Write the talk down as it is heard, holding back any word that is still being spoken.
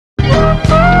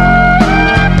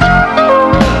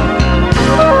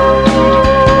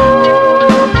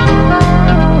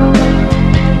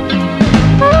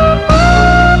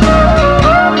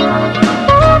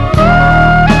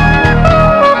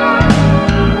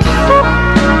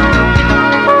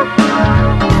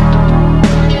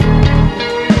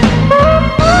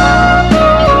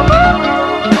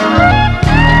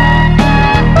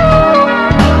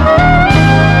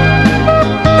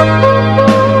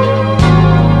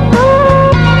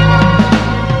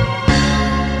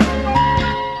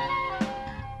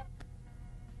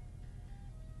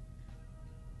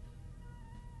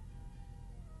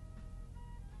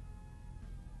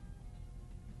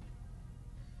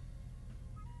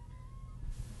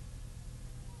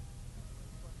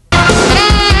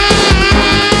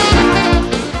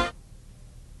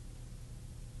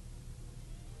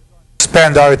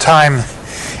spend our time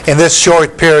in this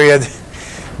short period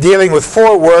dealing with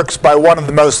 4 works by one of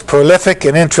the most prolific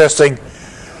and interesting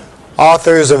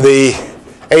authors of the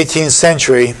 18th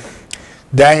century,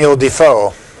 Daniel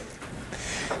Defoe.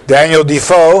 Daniel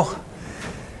Defoe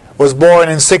was born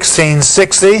in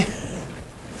 1660,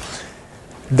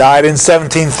 died in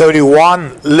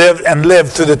 1731,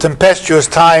 lived through the tempestuous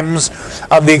times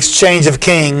of the exchange of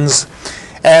kings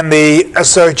and the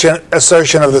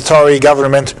assertion of the Tory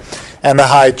government and the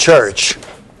High Church.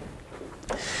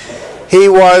 He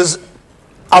was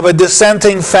of a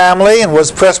dissenting family and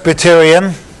was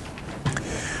Presbyterian.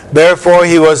 Therefore,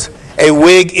 he was a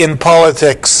Whig in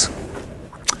politics.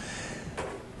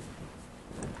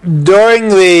 During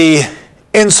the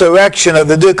insurrection of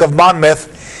the Duke of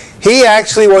Monmouth, he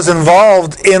actually was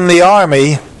involved in the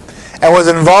army and was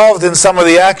involved in some of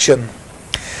the action.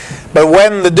 But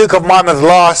when the Duke of Monmouth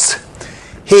lost,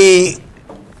 he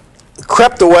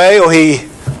crept away, or he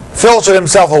filtered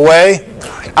himself away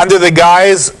under the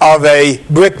guise of a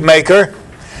brickmaker.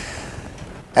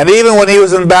 And even when he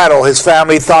was in battle, his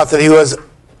family thought that he was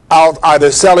out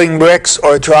either selling bricks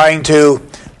or trying to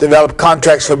develop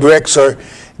contracts for bricks or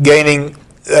gaining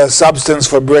substance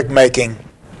for brick making.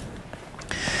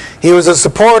 He was a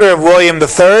supporter of William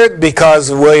III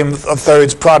because of William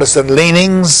III's Protestant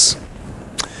leanings.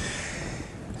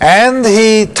 And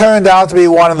he turned out to be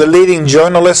one of the leading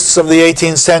journalists of the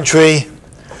 18th century,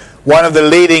 one of the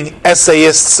leading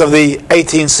essayists of the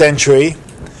 18th century.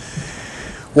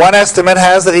 One estimate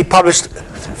has that he published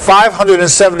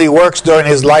 570 works during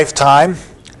his lifetime.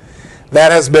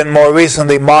 That has been more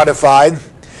recently modified.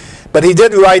 But he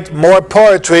did write more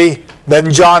poetry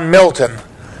than John Milton,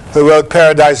 who wrote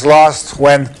Paradise Lost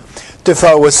when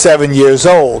Defoe was 7 years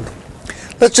old.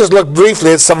 Let's just look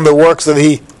briefly at some of the works that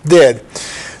he did.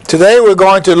 Today we're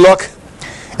going to look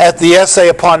at the essay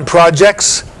upon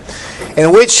projects,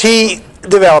 in which he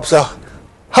develops a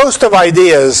host of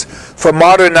ideas for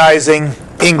modernizing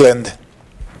England.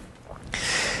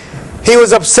 He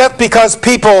was upset because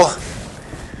people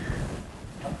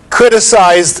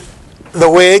criticized the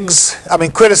Whigs,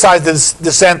 criticized the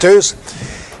dissenters.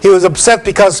 He was upset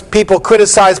because people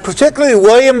criticized particularly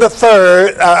William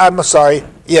III,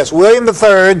 William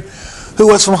III, who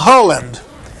was from Holland.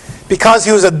 Because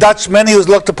he was a Dutchman, he was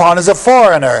looked upon as a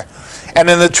foreigner. And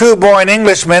in the True-Born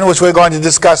Englishman, which we're going to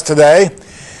discuss today,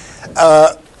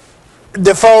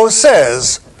 Defoe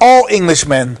says all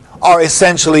Englishmen are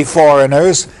essentially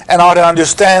foreigners and ought to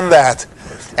understand that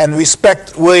and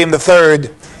respect William III,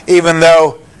 even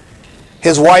though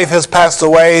his wife has passed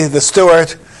away, the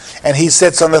Stuart, and he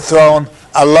sits on the throne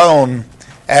alone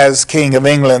as King of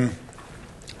England.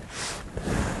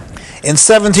 In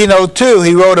 1702,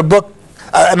 he wrote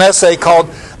an essay called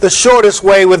The Shortest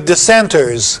Way with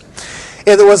Dissenters.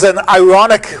 It was an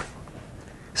ironic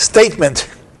statement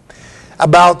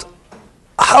about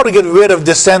how to get rid of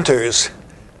dissenters.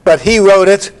 But he wrote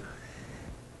it.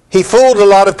 He fooled a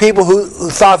lot of people who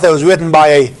thought that it was written by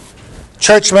a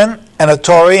churchman and a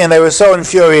Tory, and they were so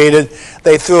infuriated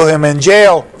they threw him in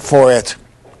jail for it.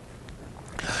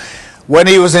 When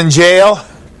he was in jail,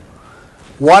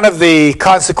 one of the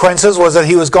consequences was that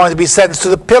he was going to be sentenced to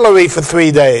the pillory for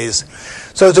 3 days.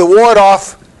 So to ward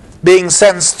off being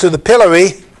sentenced to the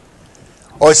pillory,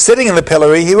 or sitting in the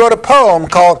pillory, he wrote a poem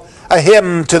called A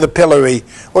Hymn to the Pillory,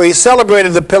 where he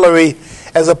celebrated the pillory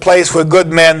as a place where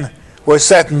good men were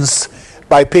sentenced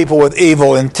by people with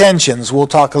evil intentions. We'll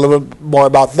talk a little bit more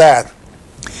about that.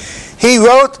 He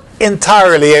wrote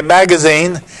entirely a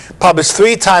magazine published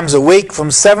 3 times a week from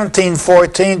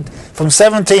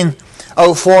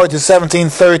 1704 to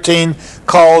 1713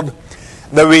 called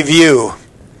The Review.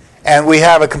 And we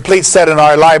have a complete set in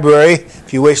our library.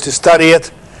 If you wish to study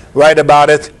it, write about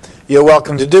it, you're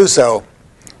welcome to do so.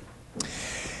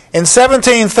 In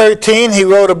 1713, he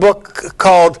wrote a book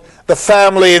called The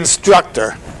Family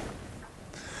Instructor.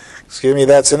 Excuse me,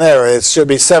 that's an error. It should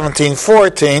be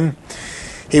 1714.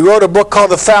 He wrote a book called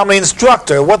The Family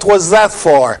Instructor. What was that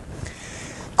for?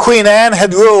 Queen Anne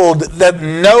had ruled that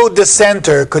no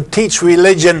dissenter could teach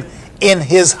religion in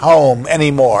his home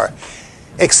anymore,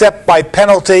 except by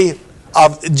penalty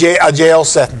of a jail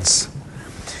sentence.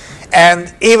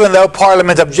 And even though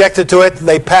Parliament objected to it,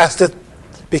 they passed it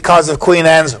because of Queen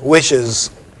Anne's wishes.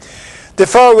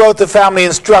 Defoe wrote The Family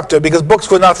Instructor because books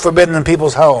were not forbidden in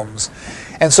people's homes.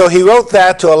 And so he wrote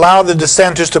that to allow the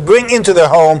dissenters to bring into their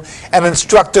home an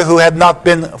instructor who had not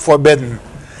been forbidden.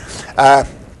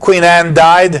 Queen Anne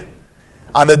died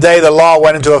on the day the law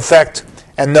went into effect,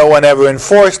 and no one ever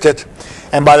enforced it.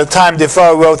 And by the time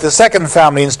Defoe wrote the second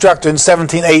Family Instructor in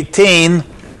 1718,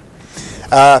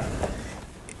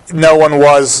 no one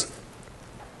was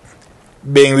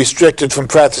being restricted from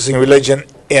practicing religion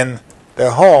in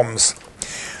their homes.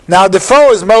 Now,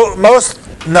 Defoe is most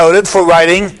noted for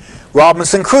writing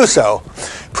Robinson Crusoe,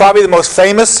 probably the most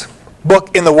famous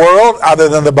book in the world other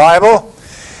than the Bible,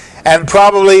 and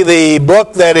probably the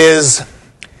book that is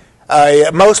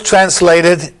most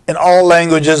translated in all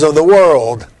languages of the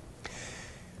world.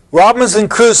 Robinson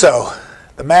Crusoe,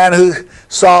 the man who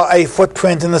saw a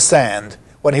footprint in the sand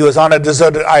when he was on a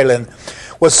deserted island,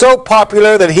 was so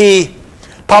popular that he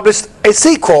published a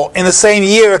sequel in the same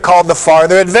year called The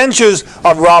Farther Adventures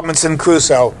of Robinson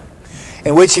Crusoe,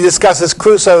 in which he discusses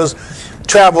Crusoe's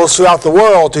travels throughout the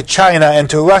world to China and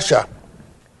to Russia.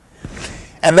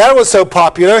 And that was so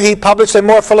popular, he published a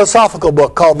more philosophical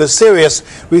book called The Serious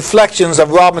Reflections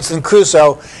of Robinson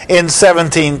Crusoe in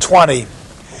 1720.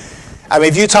 I mean,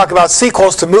 if you talk about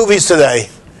sequels to movies today,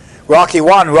 Rocky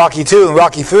I, Rocky II, and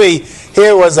Rocky III,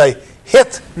 here was a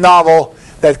hit novel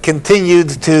that continued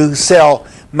to sell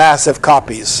massive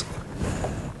copies.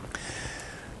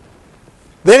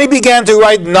 Then he began to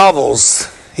write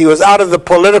novels. He was out of the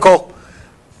political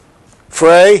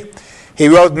fray. He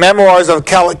wrote Memoirs of a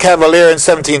Cavalier in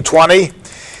 1720.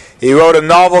 He wrote a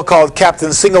novel called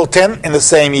Captain Singleton in the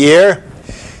same year.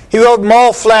 He wrote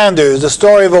Moll Flanders, the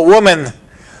story of a woman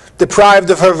deprived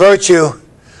of her virtue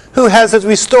who has it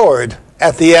restored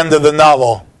at the end of the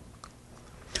novel.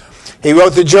 He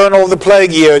wrote the Journal of the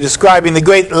Plague Year, describing the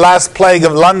great last plague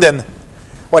of London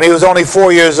when he was only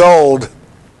 4 years old,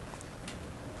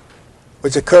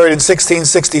 which occurred in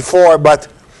 1664, but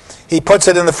he puts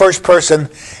it in the first person,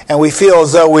 and we feel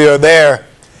as though we are there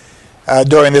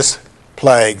during this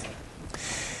plague.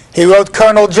 He wrote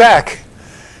Colonel Jack.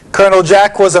 Colonel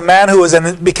Jack was a man who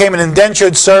became an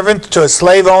indentured servant to a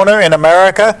slave owner in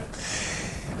America,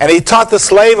 and he taught the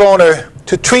slave owner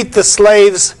to treat the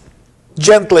slaves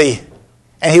gently,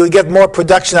 and he would get more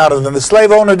production out of them. The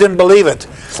slave owner didn't believe it,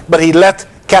 but he let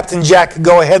Captain Jack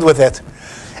go ahead with it.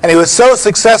 And he was so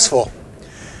successful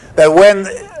that when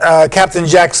Captain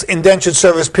Jack's indentured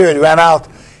service period ran out,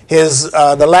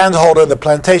 the landholder, the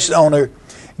plantation owner,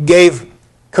 gave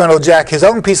Colonel Jack his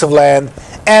own piece of land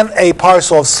and a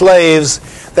parcel of slaves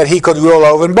that he could rule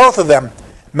over. And both of them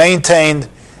maintained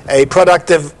a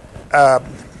productive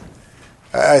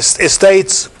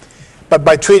estates, but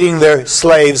by treating their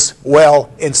slaves well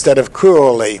instead of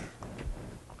cruelly.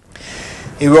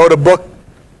 He wrote a book.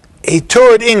 He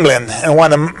toured England, and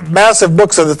one of the massive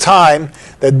books of the time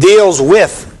that deals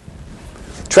with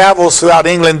travels throughout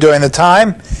England during the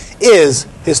time is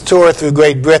his tour through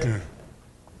Great Britain.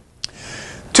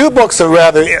 Two books are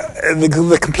rather,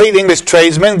 the Complete English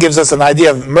Tradesman gives us an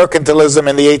idea of mercantilism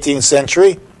in the 18th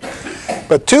century,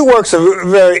 but two works are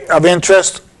very of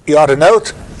interest you ought to note.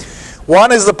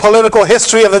 One is The Political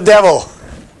History of the Devil.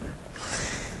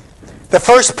 The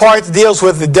first part deals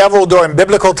with the devil during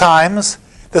biblical times.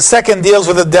 The second deals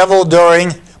with the devil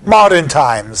during modern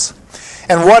times.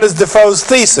 And what is Defoe's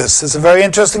thesis? It's a very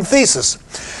interesting thesis.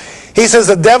 He says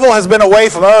the devil has been away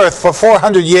from earth for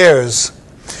 400 years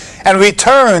and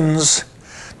returns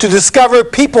to discover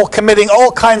people committing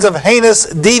all kinds of heinous,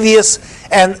 devious,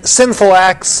 and sinful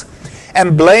acts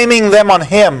and blaming them on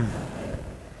him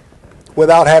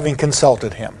without having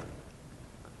consulted him.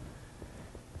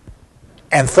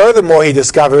 And furthermore, he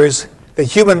discovers that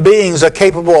human beings are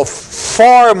capable of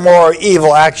far more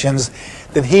evil actions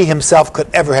than he himself could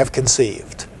ever have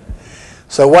conceived.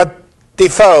 So what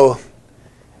Defoe,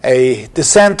 a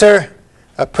dissenter,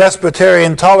 a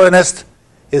Presbyterian tolerantist,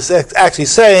 is actually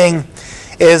saying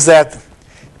is that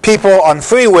people on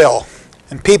free will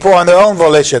and people on their own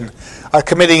volition are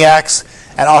committing acts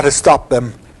and ought to stop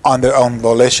them on their own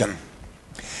volition.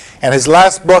 And his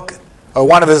last book, or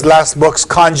one of his last books,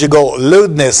 Conjugal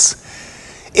Lewdness,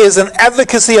 is an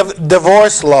advocacy of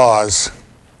divorce laws.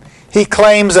 He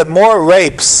claims that more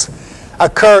rapes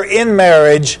occur in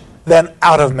marriage than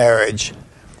out of marriage,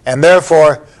 and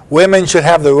therefore women should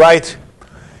have the right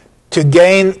to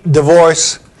gain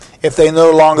divorce if they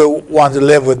no longer want to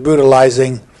live with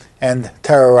brutalizing and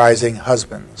terrorizing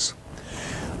husbands.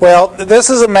 Well, this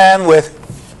is a man with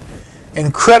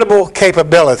incredible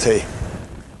capability.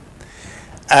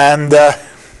 And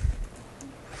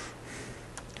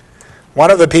one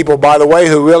of the people, by the way,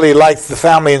 who really liked the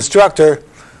family instructor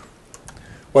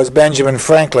was Benjamin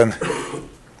Franklin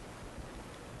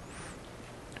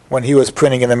when he was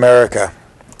printing in America.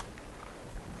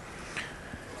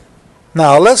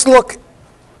 Now, let's look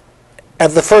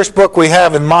at the first book we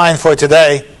have in mind for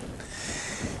today,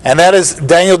 and that is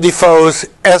Daniel Defoe's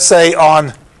essay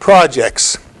on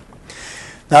projects.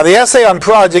 Now, the essay on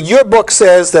project, your book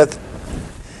says that,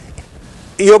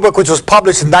 your book which was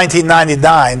published in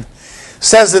 1999,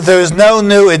 says that there is no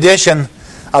new edition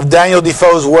of Daniel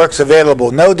Defoe's works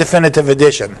available, no definitive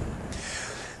edition.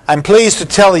 I'm pleased to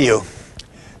tell you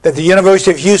that the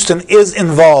University of Houston is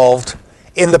involved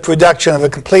in the production of a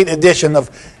complete edition of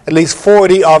at least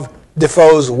 40 of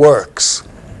Defoe's works.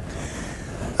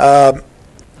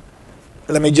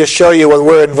 Let me just show you what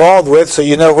we're involved with so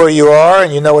you know where you are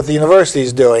and you know what the university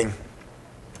is doing.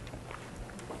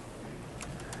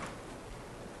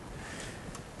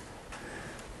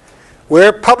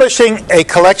 We're publishing a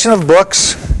collection of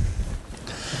books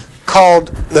called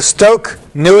the Stoke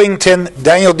Newington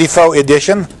Daniel Defoe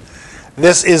edition.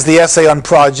 This is the essay on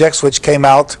projects, which came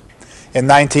out in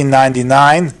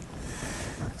 1999.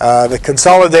 The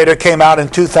Consolidator came out in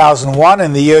 2001.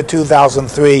 In the year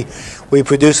 2003, we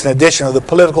produced an edition of the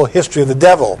Political History of the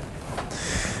Devil.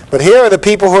 But here are the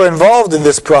people who are involved in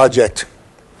this project,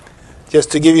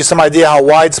 just to give you some idea how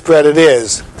widespread it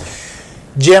is.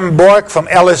 Jim Bork from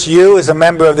LSU is a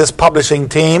member of this publishing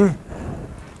team.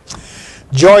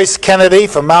 Joyce Kennedy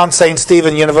from Mount St.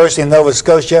 Stephen University in Nova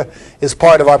Scotia is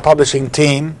part of our publishing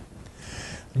team.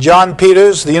 John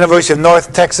Peters, the University of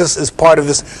North Texas, is part of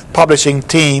this publishing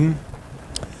team.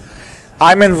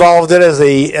 I'm involved in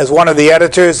it as one of the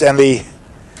editors and the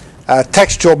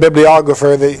textual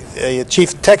bibliographer, the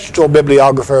chief textual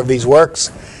bibliographer of these works.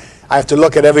 I have to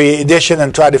look at every edition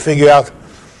and try to figure out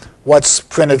what's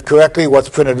printed correctly, what's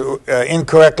printed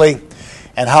incorrectly,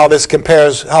 and how this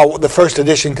compares, how the first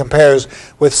edition compares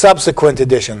with subsequent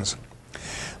editions.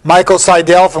 Michael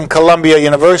Seidel from Columbia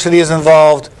University is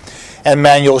involved, and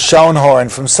Manuel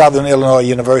Schoenhorn from Southern Illinois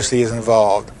University is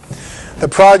involved. The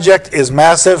project is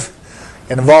massive.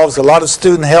 It involves a lot of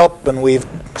student help, and we've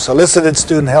solicited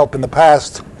student help in the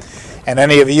past. And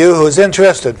any of you who is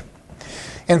interested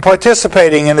in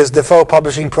participating in this Defoe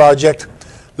publishing project,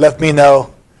 let me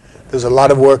know. There's a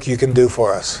lot of work you can do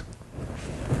for us.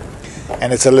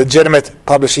 And it's a legitimate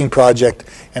publishing project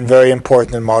and very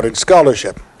important in modern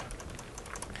scholarship.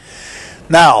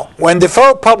 Now, when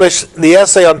Defoe published the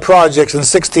essay on projects in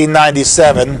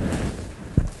 1697,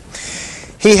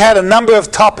 he had a number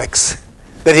of topics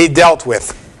that he dealt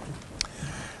with.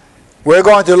 We're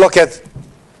going to look at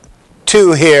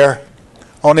two here,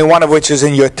 only one of which is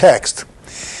in your text.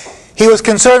 He was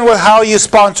concerned with how you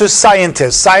sponsor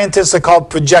scientists. Scientists are called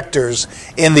projectors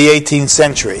in the 18th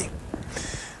century.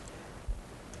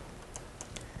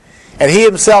 And he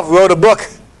himself wrote a book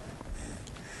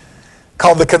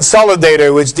called The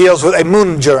Consolidator, which deals with a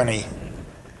moon journey.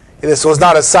 This was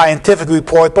not a scientific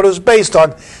report, but it was based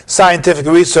on scientific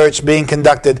research being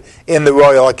conducted in the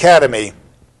Royal Academy.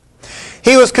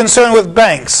 He was concerned with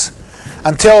banks.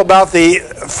 Until about the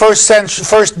first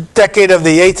decade of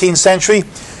the 18th century,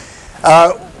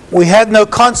 we had no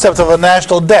concept of a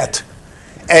national debt.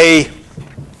 A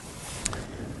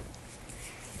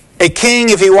king,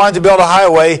 if he wanted to build a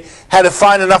highway, had to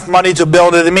find enough money to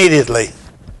build it immediately.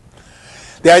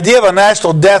 The idea of a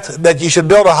national debt, that you should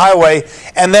build a highway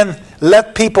and then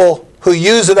let people who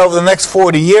use it over the next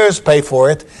 40 years pay for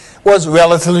it, was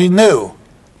relatively new.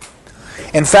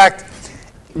 In fact,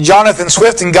 Jonathan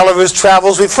Swift in Gulliver's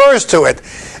Travels refers to it.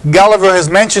 Gulliver has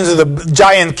mentioned to the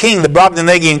giant king, the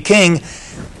Brobdingnagian king,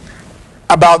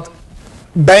 about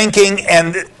banking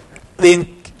and the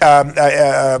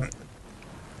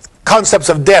concepts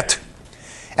of debt.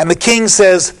 And the king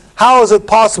says, how is it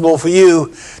possible for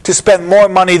you to spend more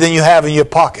money than you have in your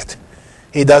pocket?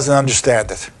 He doesn't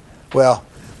understand it. Well,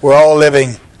 we're all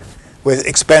living with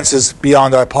expenses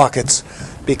beyond our pockets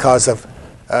because of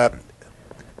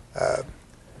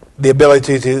the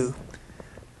ability to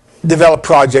develop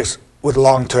projects with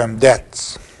long-term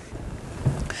debts.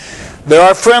 There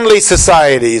are friendly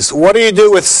societies. What do you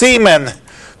do with seamen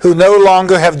who no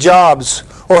longer have jobs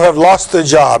or have lost their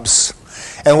jobs?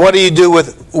 And what do you do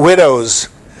with widows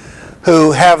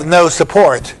who have no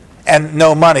support and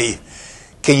no money?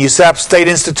 Can you set up state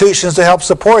institutions to help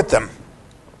support them?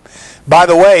 By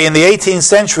the way, in the 18th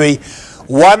century,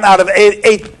 1 out of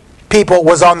 8 people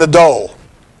was on the dole.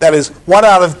 That is, 1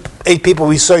 out of 8 people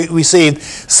received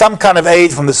some kind of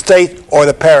aid from the state or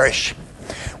the parish.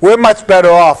 We're much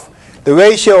better off. The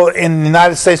ratio in the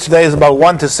United States today is about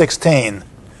 1 to 16.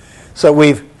 So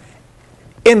we've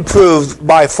improved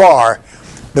by far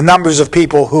the numbers of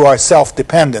people who are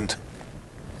self-dependent.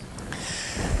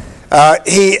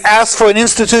 He asked for an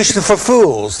institution for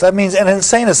fools. That means an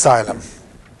insane asylum.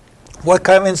 What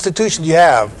kind of institution do you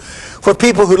have for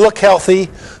people who look healthy,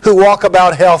 who walk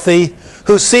about healthy,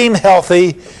 who seem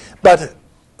healthy, but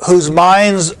whose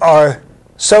minds are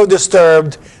so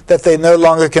disturbed that they no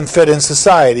longer can fit in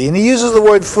society. And he uses the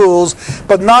word fools,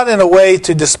 but not in a way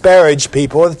to disparage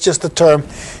people. It's just a term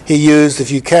he used.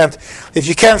 If you can't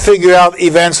figure out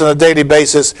events on a daily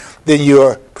basis, then you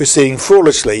are proceeding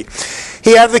foolishly.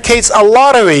 He advocates a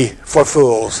lottery for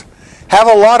fools. Have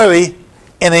a lottery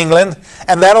in England,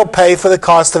 and that'll pay for the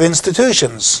cost of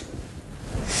institutions.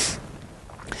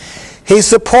 He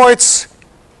supports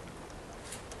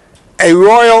a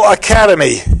Royal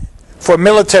Academy for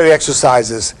military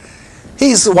exercises.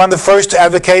 He's one of the first to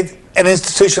advocate an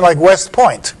institution like West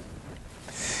Point.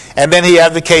 And then he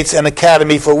advocates an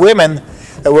academy for women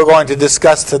that we're going to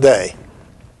discuss today.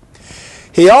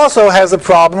 He also has a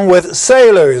problem with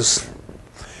sailors.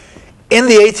 In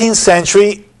the 18th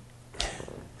century,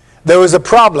 there was a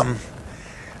problem.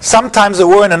 Sometimes there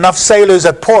weren't enough sailors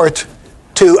at port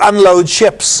to unload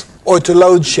ships or to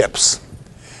load ships.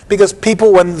 Because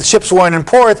people, when the ships weren't in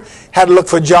port, had to look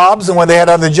for jobs, and when they had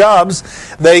other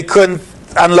jobs, they couldn't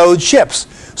unload ships.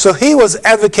 So he was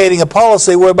advocating a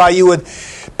policy whereby you would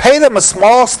pay them a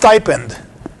small stipend,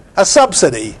 a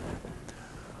subsidy,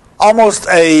 almost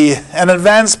an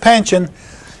advanced pension,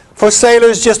 for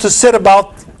sailors just to sit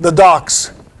about the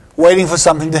docks waiting for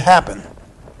something to happen.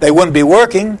 They wouldn't be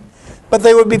working, but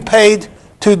they would be paid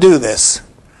to do this.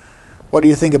 What do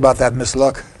you think about that, Miss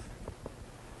Luck?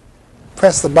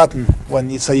 Press the button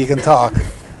so you can talk.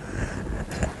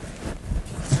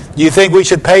 Do you think we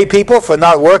should pay people for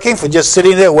not working, for just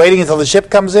sitting there waiting until the ship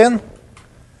comes in?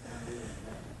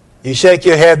 You shake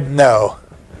your head no.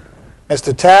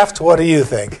 Mr. Taft, what do you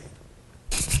think?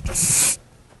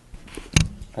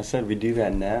 I said we do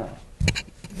that now.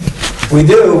 We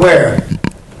do? Where?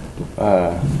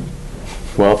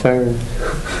 Welfare?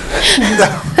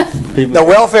 No,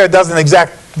 welfare doesn't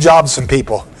exact jobs from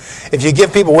people. If you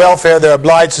give people welfare, they're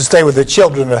obliged to stay with their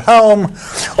children at home,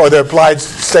 or they're obliged to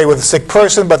stay with a sick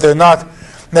person, but they're not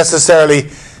necessarily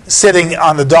sitting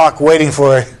on the dock waiting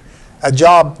for a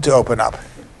job to open up.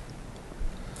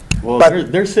 Well,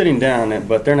 they're sitting down,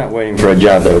 but they're not waiting for a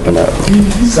job to open up.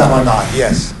 Some are not,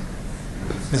 yes.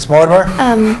 Ms. Mortimer?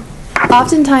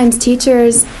 Oftentimes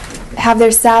teachers have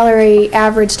their salary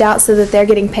averaged out so that they're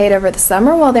getting paid over the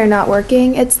summer while they're not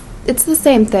working. It's the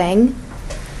same thing.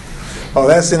 Oh,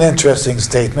 that's an interesting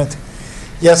statement.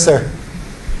 Yes, sir.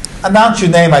 Announce your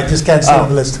name. I just can't see on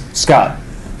the list. Scott.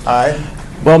 All right.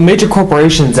 Well, major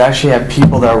corporations actually have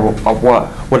people that are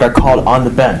what are called on the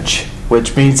bench,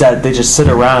 which means that they just sit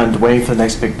around waiting for the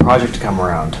next big project to come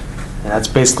around. And that's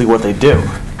basically what they do,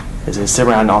 is they sit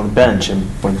around on the bench, and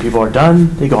when people are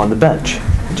done, they go on the bench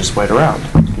and just wait around.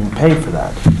 You get paid for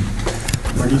that.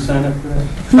 Where do you sign up for that?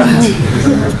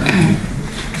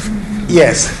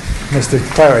 Yes, Mr.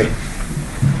 Clary.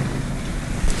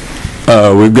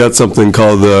 We've got something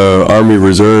called the Army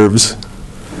Reserves.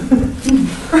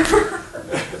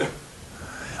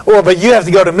 Well, but you have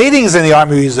to go to meetings in the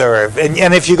Army Reserve,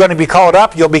 and if you're going to be called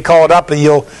up, you'll be called up, and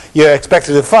you're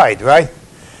expected to fight, right?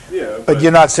 Yeah. But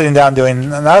you're not sitting down doing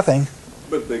nothing.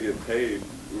 But they get paid,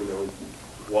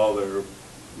 while they're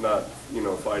not,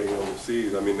 fighting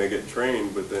overseas. I mean, they get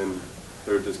trained, but then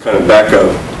they're just kind of backup,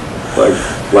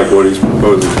 like what he's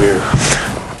proposing here.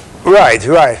 Right,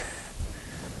 right.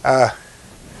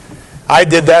 I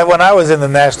did that when I was in the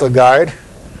National Guard.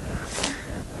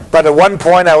 But at one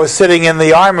point I was sitting in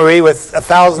the armory with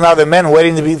 1,000 other men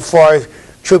waiting for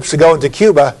troops to go into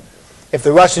Cuba. If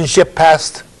the Russian ship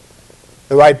passed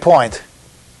the right point,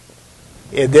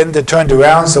 it didn't. It turned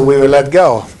around, so we were let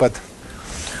go. But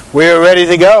we were ready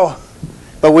to go.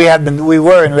 But we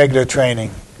were in regular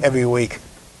training every week.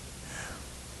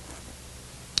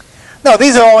 No,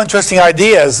 these are all interesting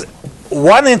ideas.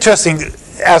 One interesting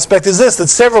aspect is this, that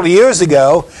several years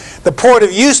ago, the Port of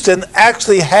Houston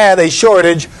actually had a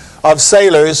shortage of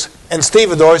sailors and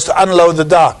stevedores to unload the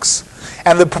docks.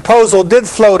 And the proposal did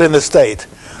float in the state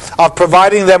of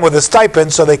providing them with a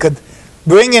stipend so they could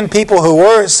bring in people who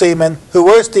were seamen, who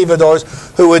were stevedores,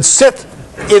 who would sit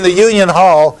in the Union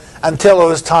Hall until it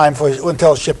was time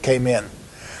until a ship came in.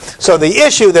 So the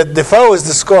issue that Defoe is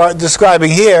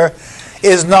describing here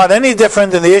is not any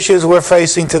different than the issues we're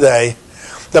facing today.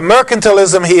 The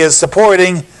mercantilism he is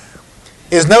supporting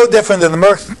is no different than the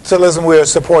mercantilism we are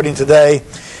supporting today,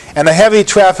 and the heavy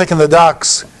traffic in the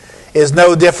docks is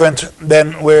no different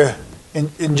than we're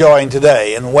enjoying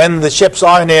today. And when the ships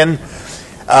aren't in,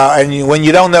 when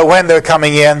you don't know when they're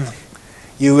coming in,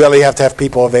 you really have to have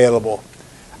people available.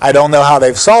 I don't know how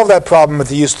they've solved that problem at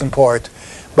the Houston port,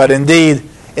 but indeed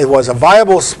it was a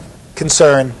viable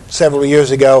concern several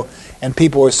years ago, and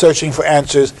people were searching for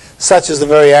answers, such as the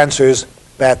very answers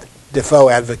that Defoe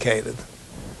advocated.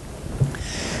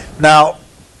 Now,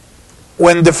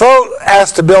 when Defoe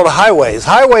asked to build highways,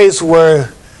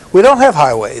 we don't have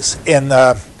highways in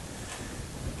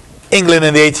England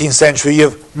in the 18th century. You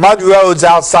have mud roads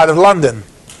outside of London.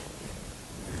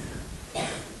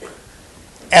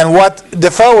 And what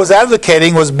Defoe was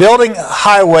advocating was building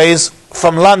highways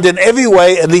from London every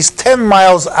way at least 10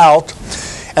 miles out,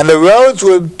 and the roads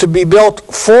were to be built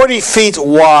 40 feet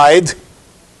wide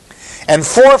and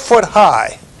 4 foot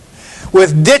high,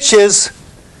 with ditches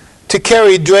to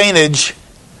carry drainage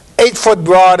 8 foot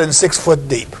broad and 6 foot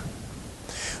deep.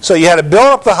 So you had to build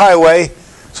up the highway,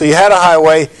 so you had a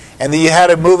highway, and then you had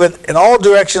to move it in all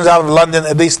directions out of London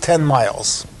at least 10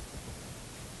 miles.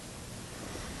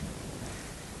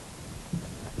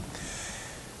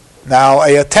 Now,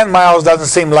 10 miles doesn't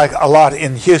seem like a lot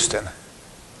in Houston.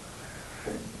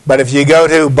 But if you go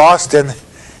to Boston,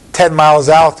 10 miles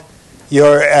out,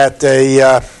 you're at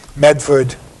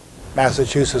Medford,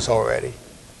 Massachusetts already.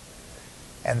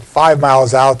 And 5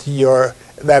 miles out,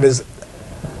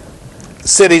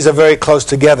 cities are very close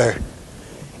together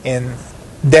in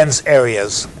dense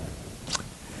areas.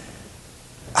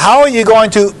 How are you going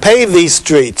to pave these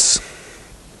streets?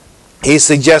 He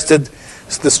suggested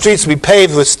the streets be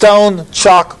paved with stone,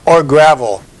 chalk, or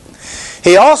gravel.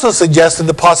 He also suggested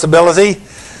the possibility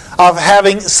of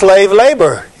having slave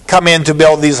labor come in to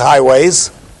build these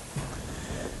highways.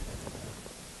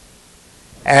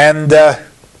 And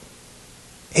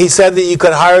he said that you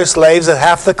could hire slaves at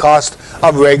half the cost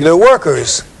of regular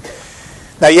workers.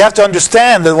 Now you have to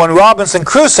understand that when Robinson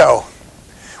Crusoe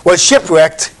was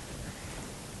shipwrecked,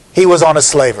 he was on a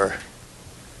slaver.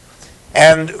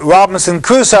 And Robinson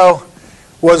Crusoe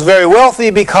was very wealthy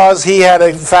because he had,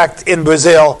 in fact, in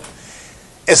Brazil,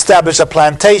 established a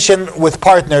plantation with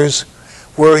partners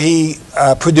where he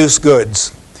produced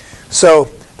goods.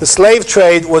 So the slave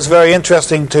trade was very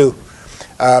interesting to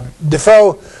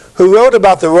Defoe, who wrote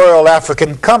about the Royal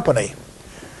African Company.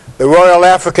 The Royal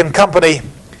African Company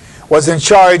was in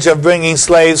charge of bringing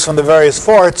slaves from the various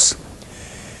forts,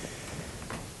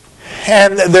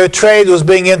 and their trade was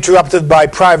being interrupted by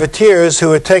privateers who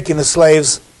were taking the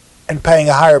slaves and paying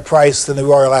a higher price than the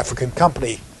Royal African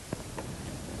Company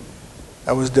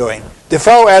was doing.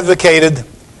 Defoe advocated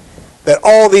that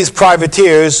all these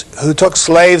privateers who took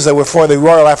slaves that were for the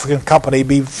Royal African Company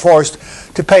be forced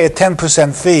to pay a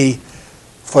 10% fee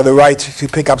for the right to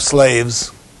pick up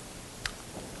slaves,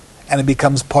 and it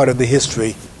becomes part of the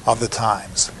history of the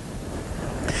times.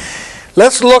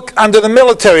 Let's look under the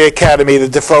military academy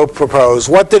that Defoe proposed.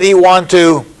 What did he want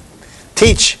to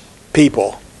teach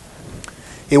people?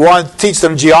 He wanted to teach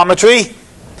them geometry,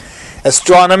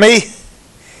 astronomy,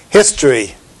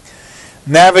 history,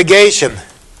 navigation,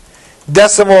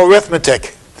 decimal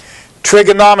arithmetic,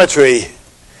 trigonometry,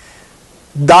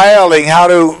 dialing, how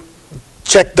to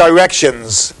check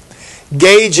directions,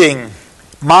 gauging,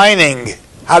 mining,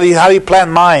 how do you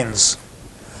plan mines,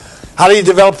 how do you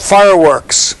develop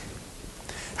fireworks,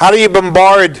 how do you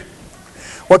bombard,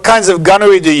 what kinds of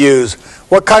gunnery do you use,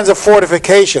 what kinds of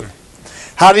fortification,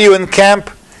 how do you encamp,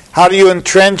 how do you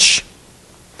entrench,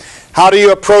 how do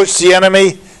you approach the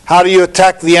enemy, how do you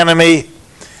attack the enemy,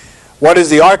 what is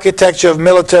the architecture of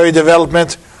military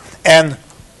development, and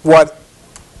what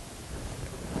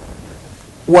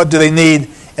do they need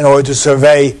in order to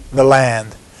survey the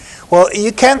land? Well,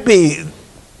 you've got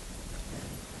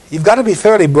to be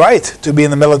fairly bright to be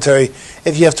in the military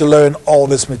if you have to learn all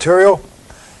this material.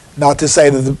 Not to say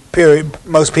that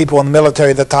most people in the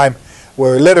military at the time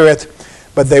were illiterate,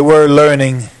 but they were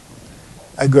learning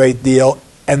a great deal.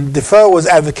 And Defoe was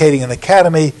advocating an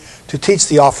academy to teach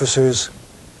the officers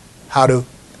how to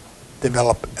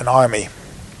develop an army.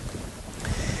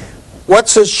 What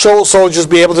should soldiers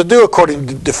be able to do according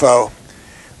to Defoe?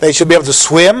 They should be able to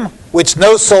swim, which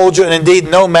no soldier, and indeed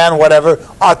no man whatever,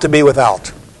 ought to be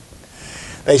without.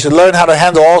 They should learn how to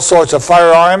handle all sorts of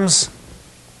firearms,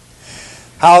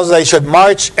 how they should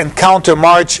march and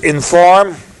counter-march in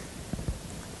form,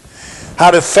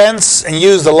 how to fence and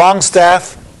use the long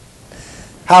staff,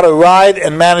 how to ride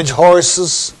and manage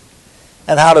horses,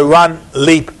 and how to run,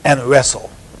 leap, and wrestle.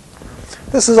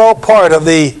 This is all part of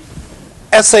the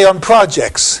essay on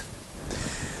projects.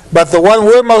 But the one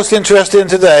we're most interested in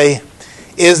today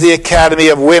is the Academy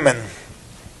of Women.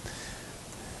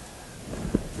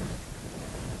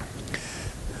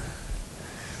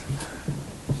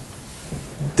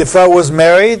 Defoe was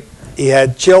married. He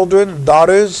had children,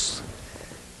 daughters.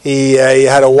 He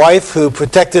had a wife who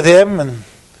protected him and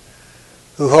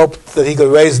who hoped that he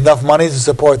could raise enough money to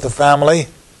support the family.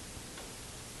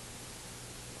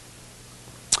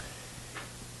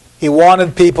 He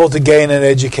wanted people to gain an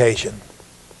education.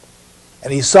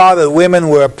 And he saw that women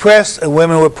were oppressed and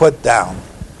women were put down.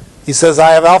 He says,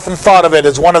 I have often thought of it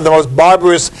as one of the most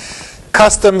barbarous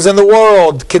customs in the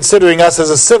world, considering us as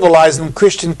a civilized and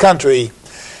Christian country,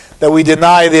 that we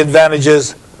deny the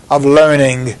advantages of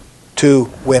learning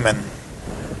to women.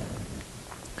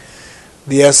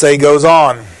 The essay goes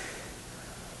on.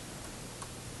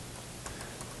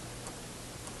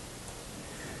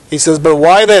 He says, but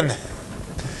why then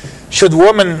should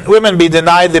women be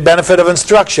denied the benefit of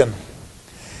instruction?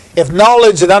 If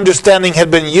knowledge and understanding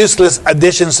had been useless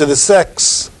additions to the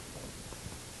sex,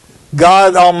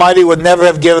 God Almighty would never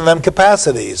have given them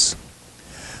capacities.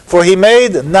 For he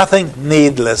made nothing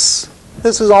needless.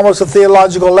 This is almost a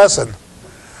theological lesson.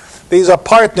 These are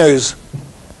partners.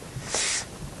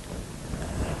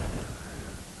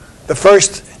 The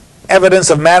first evidence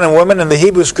of man and woman in the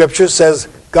Hebrew Scriptures says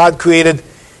God created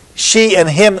she and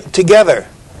him together.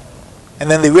 And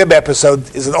then the rib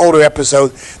episode is an older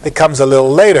episode that comes a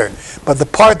little later. But the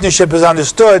partnership is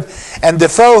understood. And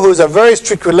Defoe, who's a very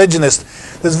strict religionist,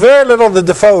 there's very little that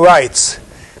Defoe writes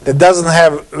that doesn't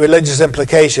have religious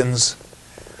implications,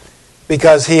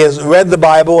 because he has read the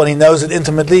Bible and he knows it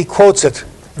intimately. He quotes it.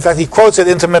 In fact, he quotes it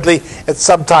intimately, and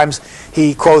sometimes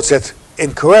he quotes it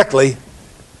incorrectly,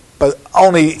 but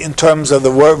only in terms of the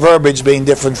verbiage being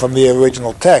different from the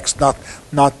original text.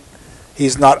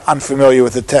 He's not unfamiliar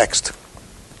with the text.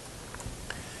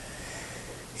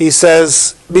 He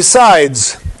says,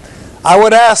 besides, I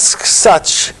would ask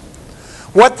such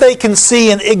what they can see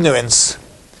in ignorance,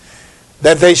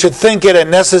 that they should think it a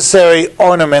necessary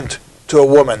ornament to a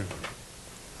woman.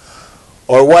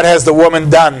 Or what has the woman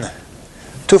done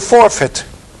to forfeit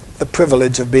the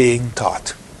privilege of being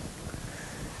taught?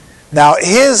 Now,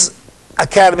 his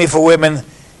Academy for Women,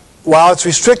 while it's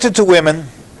restricted to women,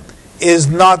 is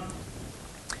not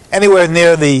anywhere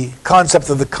near the concept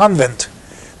of the convent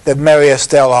that Mary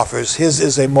Estelle offers. His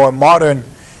is a more modern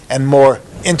and more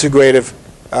integrative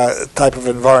type of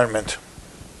environment.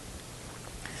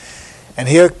 And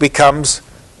here it becomes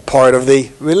part of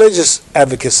the religious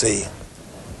advocacy.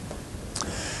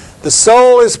 The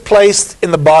soul is placed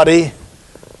in the body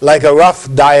like a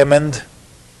rough diamond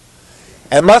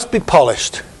and must be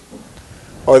polished,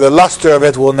 or the luster of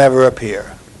it will never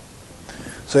appear.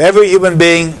 So every human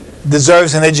being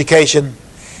deserves an education.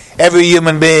 Every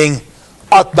human being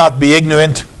ought not be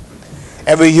ignorant.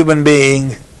 Every human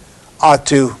being ought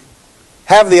to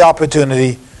have the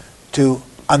opportunity to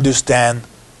understand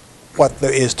what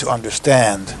there is to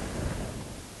understand.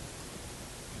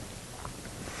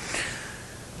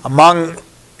 Among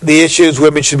the issues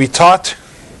women should be taught: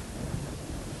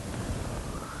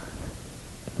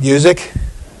 music,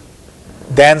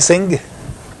 dancing,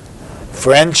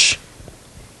 French,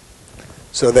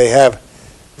 so they have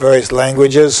various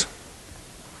languages,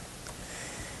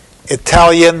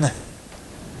 Italian,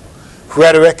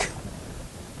 rhetoric,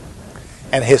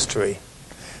 and history.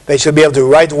 They should be able to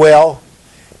write well.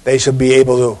 They should be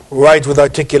able to write with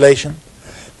articulation.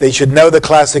 They should know the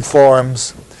classic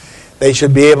forms. They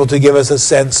should be able to give us a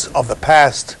sense of the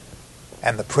past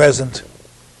and the present.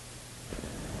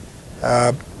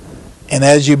 And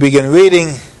as you begin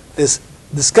reading this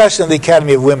discussion of the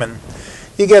Academy of Women,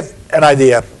 you get an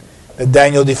idea that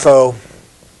Daniel Defoe,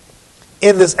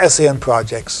 in this essay on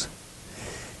projects,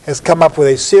 has come up with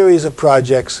a series of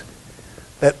projects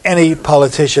that any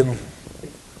politician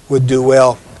would do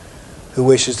well who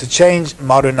wishes to change,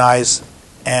 modernize,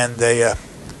 and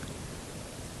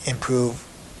improve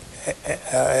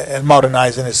and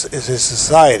modernize in his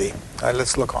society. All right,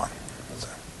 let's look on.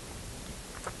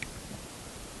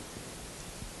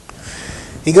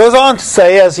 He goes on to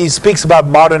say, as he speaks about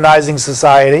modernizing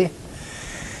society,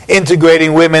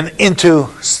 integrating women into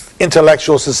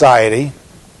intellectual society,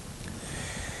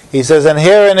 he says, and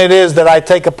herein it is that I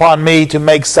take upon me to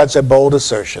make such a bold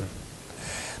assertion,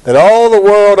 that all the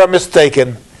world are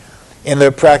mistaken in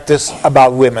their practice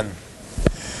about women.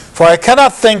 For I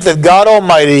cannot think that God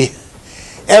Almighty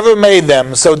ever made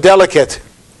them so delicate,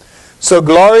 so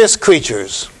glorious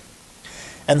creatures,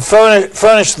 and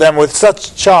furnished them with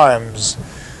such charms,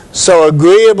 so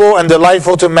agreeable and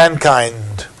delightful to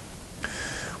mankind,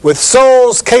 with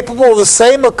souls capable of the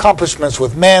same accomplishments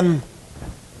with men,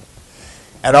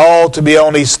 and all to be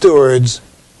only stewards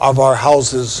of our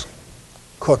houses,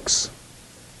 cooks,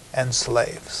 and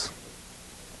slaves.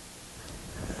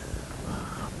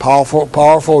 Powerful,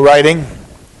 powerful writing.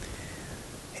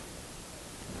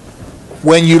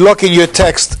 When you look in your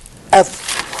text at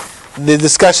the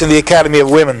discussion of the Academy of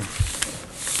Women,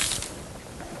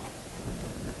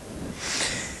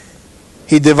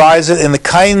 he divides it in the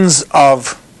kinds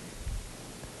of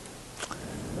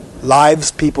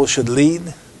lives people should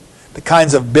lead, the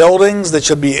kinds of buildings that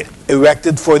should be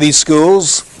erected for these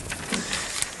schools,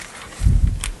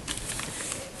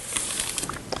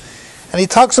 And he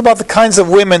talks about the kinds of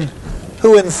women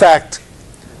who, in fact,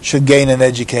 should gain an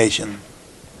education.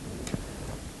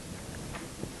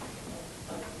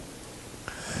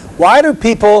 Why do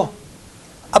people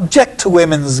object to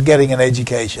women's getting an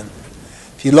education?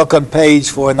 If you look on page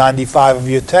 495 of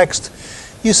your text,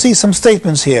 you see some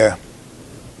statements here.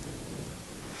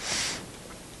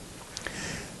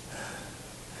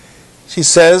 She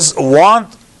says,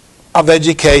 want of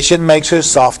education makes her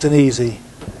soft and easy,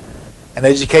 and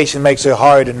education makes her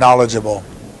hard and knowledgeable.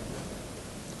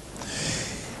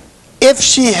 If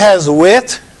she has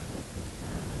wit,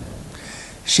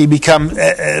 she becomes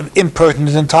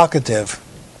impertinent and talkative.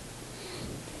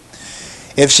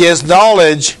 If she has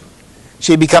knowledge,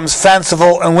 she becomes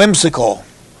fanciful and whimsical.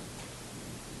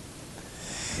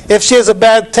 If she has a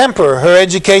bad temper, her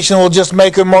education will just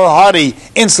make her more haughty,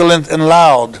 insolent, and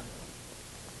loud.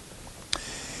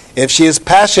 If she is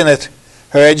passionate,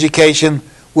 her education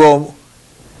will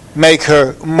make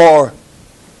her more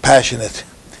passionate.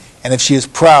 And if she is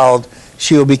proud,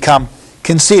 she will become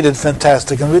conceited,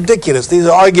 fantastic, and ridiculous. These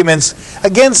are arguments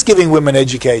against giving women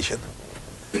education.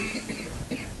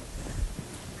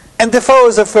 And Defoe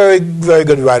is a very, very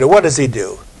good writer. What does he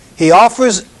do? He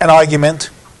offers an argument.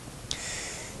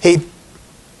 He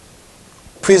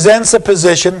presents a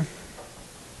position.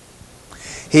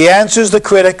 He answers the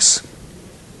critics.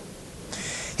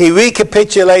 He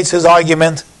recapitulates his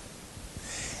argument.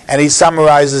 And he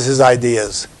summarizes his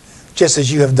ideas, just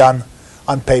as you have done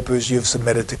on papers you've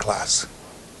submitted to class.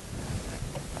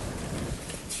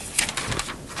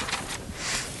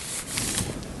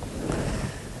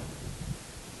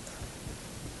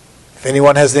 If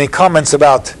anyone has any comments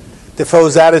about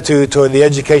Defoe's attitude toward the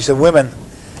education of women,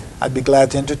 I'd be glad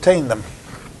to entertain them.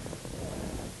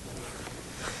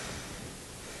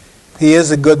 He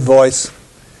is a good voice.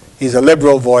 He's a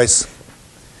liberal voice.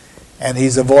 And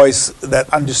he's a voice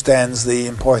that understands the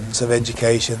importance of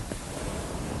education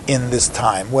in this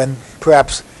time, when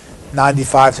perhaps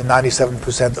 95 to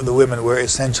 97% of the women were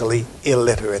essentially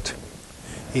illiterate.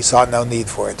 He saw no need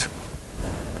for it.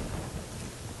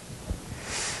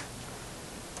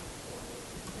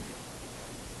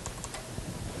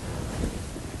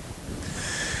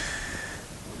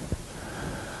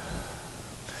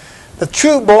 The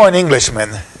True-Born Englishman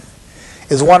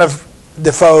is one of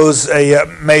Defoe's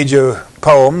major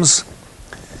poems.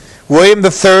 William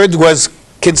III was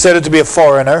considered to be a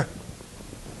foreigner.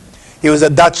 He was a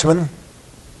Dutchman.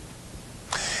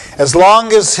 As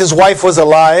long as his wife was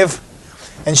alive,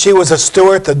 and she was a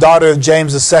Stuart, the daughter of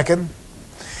James II,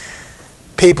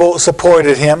 people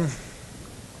supported him.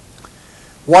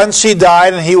 Once she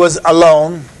died and he was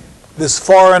alone, this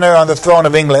foreigner on the throne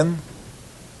of England,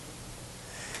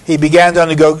 he began to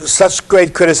undergo such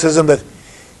great criticism that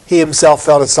he himself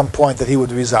felt at some point that he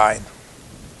would resign.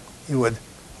 He would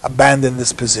abandon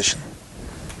this position.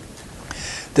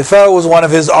 Defoe was one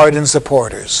of his ardent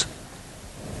supporters.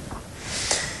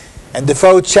 And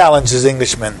Defoe challenges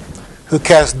Englishmen who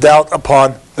cast doubt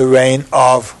upon the reign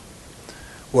of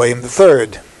William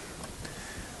III.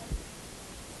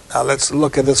 Now let's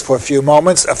look at this for a few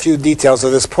moments, a few details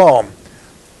of this poem.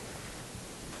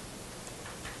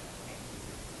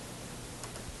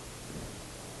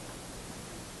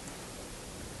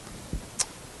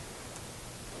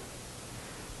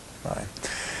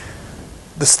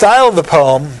 The style of the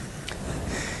poem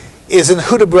is in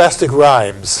Hudibrastic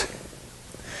rhymes.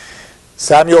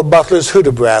 Samuel Butler's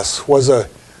Hudibras was an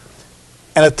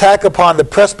attack upon the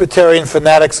Presbyterian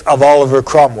fanatics of Oliver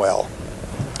Cromwell.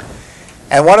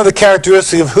 And one of the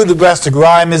characteristics of Hudibrastic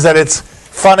rhyme is that it's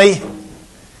funny,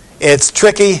 it's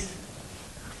tricky,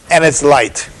 and it's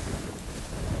light.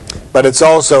 But it's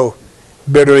also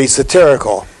bitterly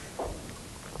satirical.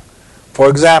 For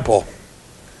example,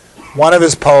 one of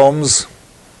his poems,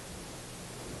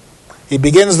 he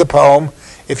begins the poem,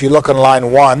 if you look on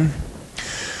line 1,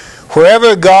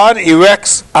 wherever God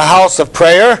erects a house of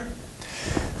prayer,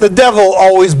 the devil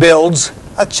always builds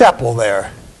a chapel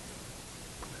there.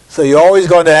 So you're always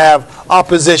going to have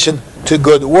opposition to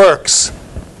good works.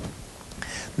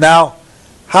 Now,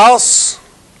 house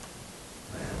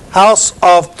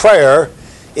of prayer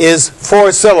is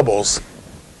 4 syllables.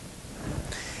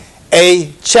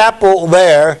 A chapel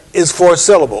there is 4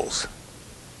 syllables.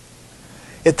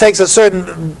 It takes a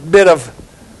certain bit of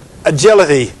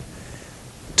agility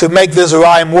to make this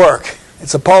rhyme work.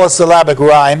 It's a polysyllabic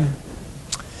rhyme.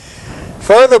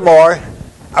 Furthermore,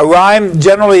 a rhyme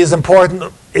generally is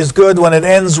good when it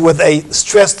ends with a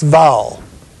stressed vowel.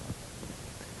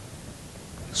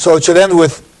 So it should end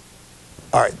with,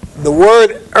 all right, the word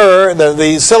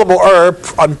the syllable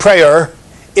on prayer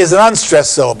is an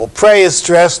unstressed syllable. Pray is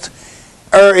stressed,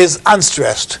 is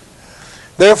unstressed.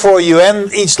 Therefore, you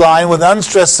end each line with an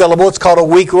unstressed syllable. It's called a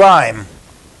weak rhyme.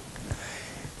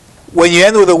 When you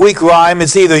end with a weak rhyme,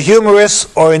 it's either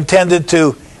humorous or intended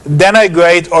to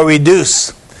denigrate or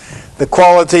reduce the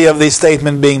quality of the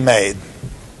statement being made.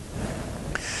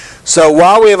 So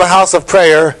while we have a house of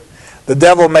prayer, the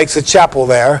devil makes a chapel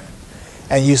there,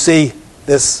 and you see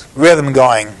this rhythm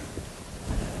going.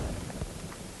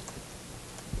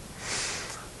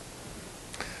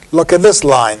 Look at this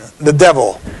line, the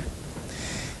devil.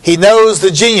 He knows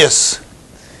the genius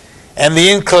and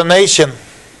the inclination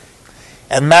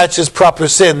and matches proper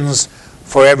sins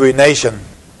for every nation.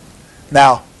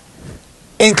 Now,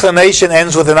 inclination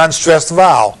ends with an unstressed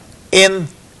vowel.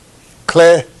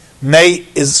 Ne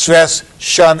is stressed,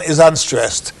 shun is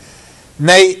unstressed.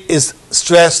 Ne is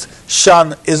stressed,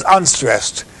 shun is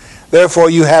unstressed. Therefore,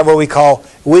 you have what we call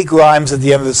weak rhymes at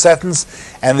the end of the sentence,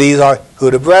 and these are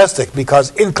Hudibrastic,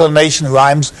 because inclination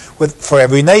rhymes with for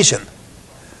every nation.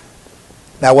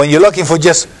 Now, when you're looking for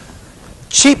just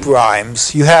cheap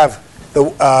rhymes, you have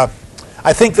the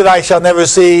I think that I shall never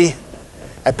see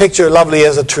a picture lovely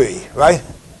as a tree, right?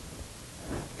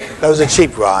 Those are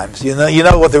cheap rhymes. You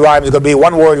know what the rhyme is going to be.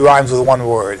 One word rhymes with one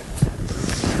word.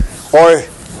 Or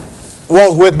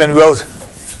Walt Whitman wrote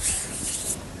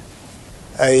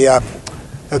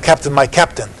Captain, My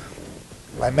Captain.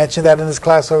 Have I mentioned that in this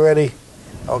class already?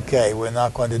 Okay, we're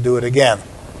not going to do it again.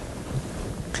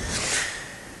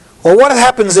 Well, what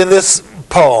happens in this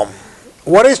poem?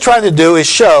 What he's trying to do is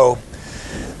show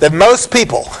that most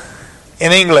people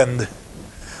in England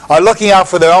are looking out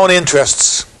for their own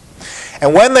interests.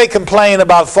 And when they complain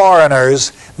about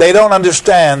foreigners, they don't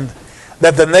understand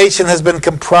that the nation has been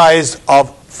comprised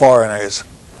of foreigners.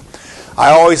 I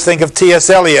always think of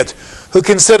T.S. Eliot, who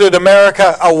considered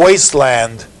America a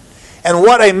wasteland. And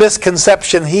what a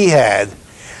misconception he had.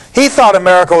 He thought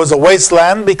America was a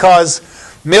wasteland because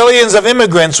millions of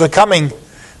immigrants were coming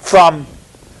from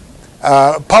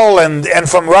Poland and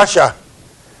from Russia,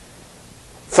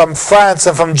 from France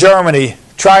and from Germany,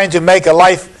 trying to make a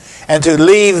life and to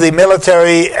leave the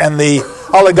military and the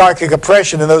oligarchic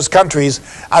oppression in those countries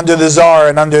under the Tsar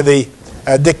and under the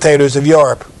dictators of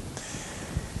Europe.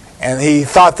 And he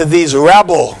thought that these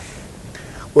rabble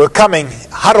were coming,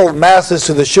 huddled masses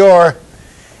to the shore,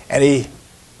 and he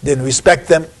didn't respect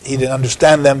them, he didn't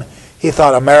understand them. He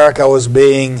thought America was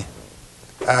being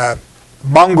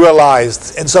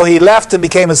mongrelized. And so he left and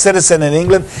became a citizen in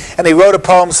England, and he wrote a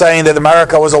poem saying that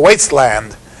America was a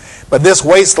wasteland. But this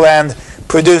wasteland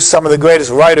produced some of the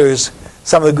greatest writers,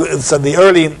 some of the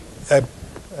early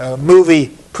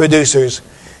movie producers,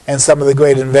 and some of the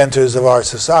great inventors of our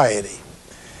society.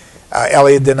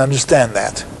 Eliot didn't understand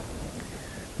that.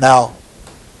 Now,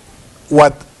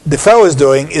 what Defoe is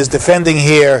doing is defending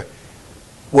here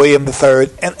William III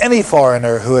and any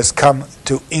foreigner who has come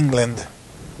to England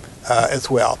as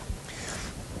well.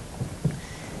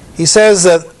 He says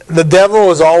that the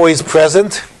devil is always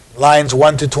present, lines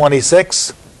 1 to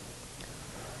 26.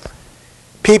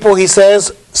 People, he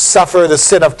says, suffer the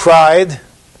sin of pride,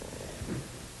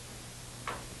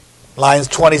 lines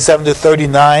 27 to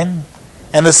 39,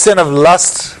 and the sin of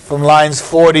lust from lines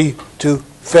 40 to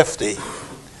 50.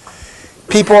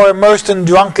 People are immersed in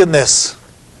drunkenness.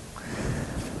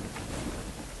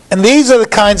 And these are the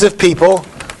kinds of people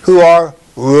who are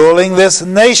ruling this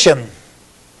nation.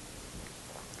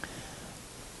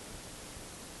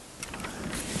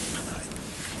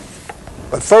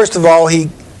 But first of all, he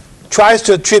tries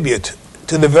to attribute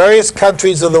to the various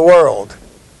countries of the world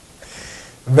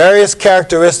various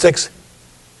characteristics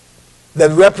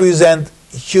that represent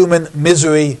human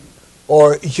misery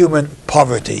or human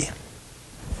poverty.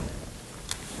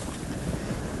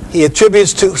 He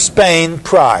attributes to Spain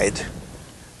pride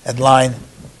at line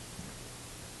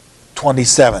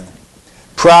 27.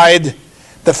 Pride,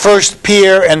 the first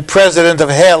peer and president of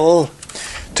hell,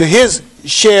 to his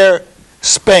share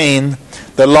Spain,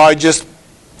 the largest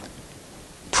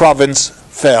province,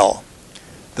 fell.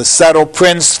 The subtle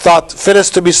prince thought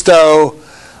fittest to bestow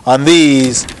on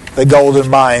these the golden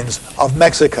mines of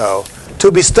Mexico.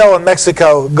 To bestow in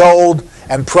Mexico gold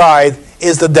and pride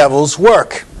is the devil's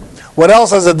work. What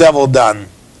else has the devil done?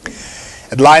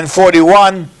 At line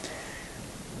 41,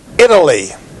 Italy.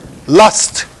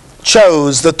 Lust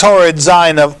chose the torrid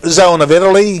zone of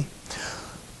Italy.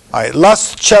 All right,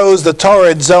 lust chose the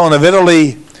torrid zone of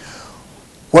Italy,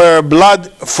 where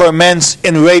blood ferments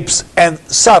in rapes and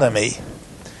sodomy.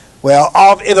 Well,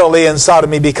 of Italy and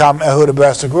sodomy become a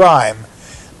Hudibrastic rhyme.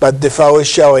 But Defoe is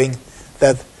showing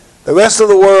that the rest of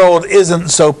the world isn't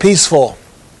so peaceful.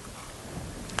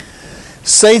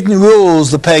 Satan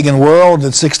rules the pagan world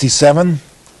at 67.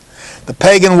 The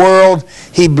pagan world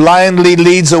he blindly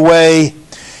leads away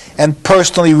and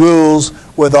personally rules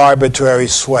with arbitrary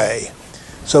sway.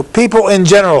 So people in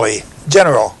general,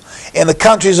 in the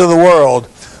countries of the world,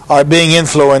 are being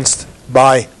influenced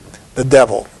by the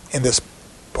devil in this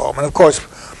poem. And of course,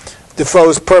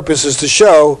 Defoe's purpose is to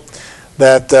show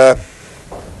that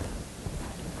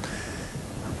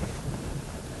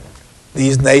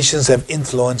these nations have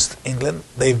influenced England.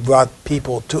 They've brought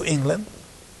people to England,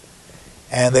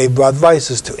 and they've brought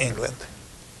vices to England.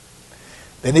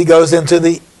 Then he goes into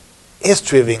the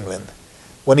history of England.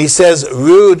 When he says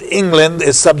rude England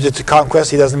is subject to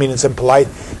conquest, he doesn't mean it's impolite.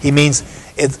 He means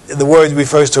the word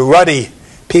refers to ruddy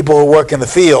people who work in the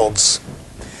fields.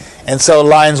 And so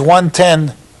lines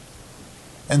 110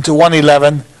 and to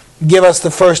 111 give us the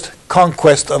first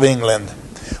conquest of England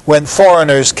when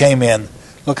foreigners came in.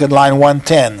 Look at line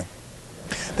 110.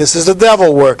 This is the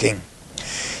devil working.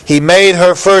 He made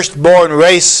her firstborn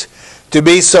race to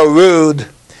be so rude,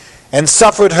 and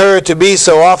suffered her to be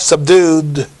so oft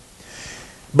subdued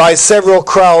by several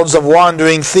crowds of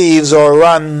wandering thieves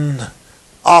o'errun,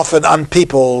 often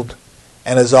unpeopled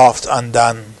and as oft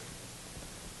undone.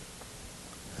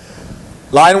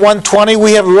 Line 120,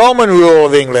 we have Roman rule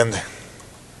of England.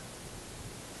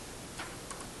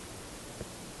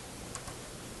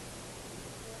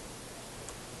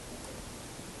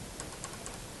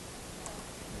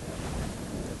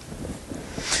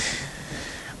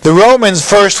 The Romans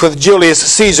first with Julius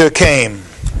Caesar came,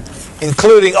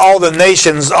 including all the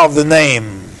nations of the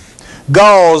name,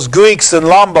 Gauls, Greeks, and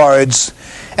Lombards,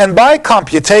 and by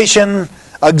computation,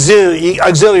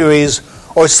 auxiliaries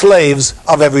or slaves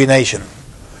of every nation.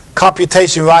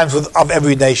 Computation rhymes with of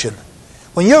every nation.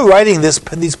 When you're writing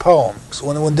these poems,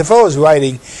 when Defoe is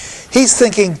writing, he's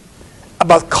thinking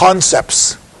about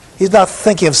concepts. He's not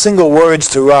thinking of single words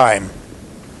to rhyme.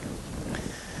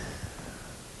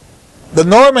 The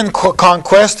Norman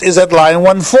conquest is at line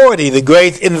 140. The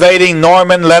great invading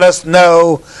Norman let us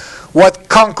know what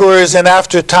conquerors in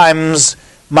after times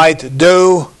might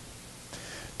do.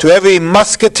 To every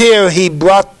musketeer he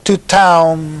brought to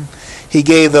town, he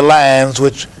gave the lands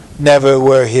which never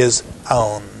were his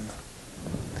own.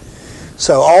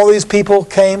 So all these people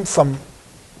came from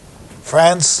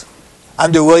France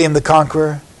under William the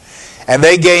Conqueror, and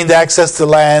they gained access to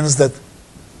lands that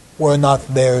were not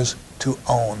theirs to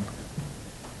own.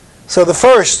 So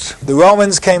the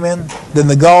Romans came in, then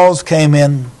the Gauls came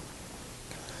in.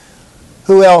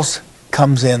 Who else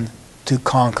comes in to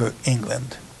conquer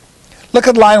England? Look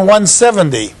at line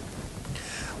 170,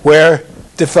 where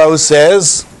Defoe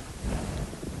says,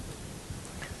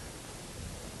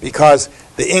 because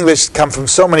the English come from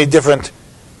so many different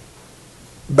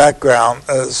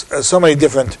backgrounds, so many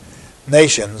different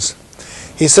nations,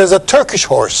 he says a Turkish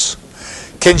horse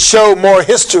can show more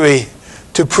history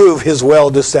to prove his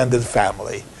well-descended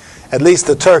family. At least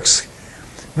the Turks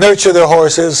nurture their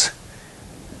horses,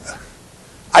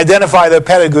 identify their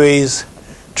pedigrees,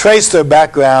 trace their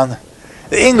background.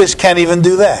 The English can't even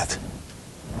do that.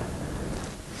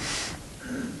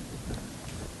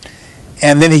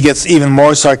 And then he gets even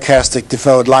more sarcastic,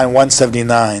 Defoe, at line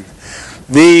 179.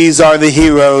 These are the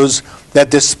heroes that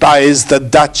despise the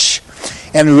Dutch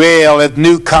and rail at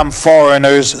new-come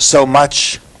foreigners so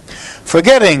much,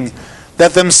 forgetting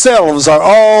that themselves are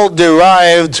all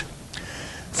derived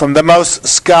from the most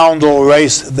scoundrel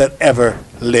race that ever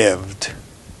lived.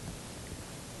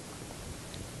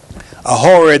 A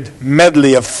horrid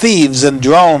medley of thieves and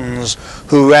drones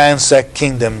who ransack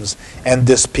kingdoms and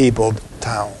dispeopled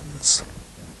towns.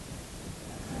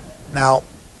 Now,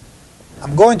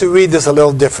 I'm going to read this a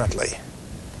little differently.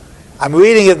 I'm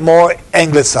reading it more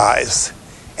anglicized,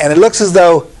 and it looks as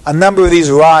though a number of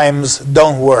these rhymes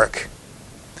don't work.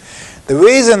 The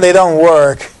reason they don't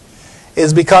work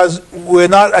is because we're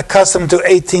not accustomed to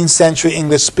 18th century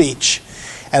English speech,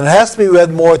 and it has to be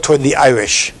read more toward the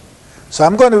Irish. So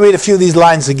I'm going to read a few of these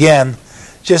lines again,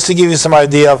 just to give you some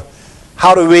idea of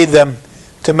how to read them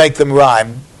to make them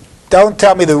rhyme. Don't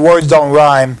tell me the words don't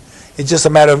rhyme. It's just a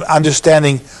matter of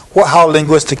understanding how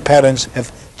linguistic patterns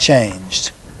have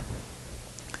changed.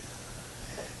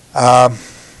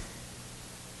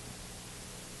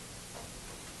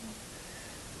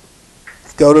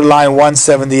 Go to line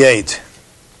 178.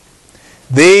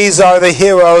 These are the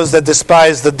heroes that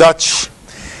despise the Dutch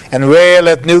and rail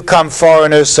at new-come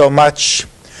foreigners so much,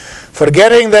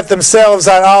 forgetting that themselves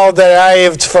are all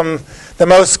derived from the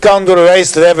most scoundrel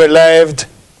race that ever lived.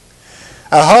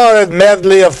 A horrid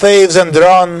medley of thieves and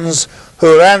drones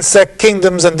who ransack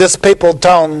kingdoms and dispeopled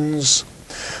towns.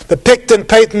 The Pict and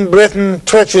Pagan Britain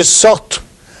treacherous sought,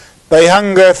 by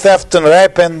hunger, theft, and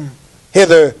rapine,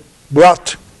 hither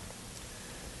brought.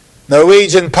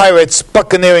 Norwegian pirates,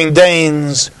 buccaneering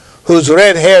Danes, whose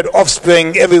red-haired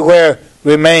offspring everywhere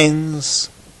remains,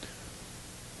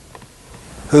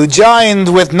 who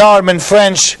joined with Norman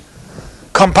French,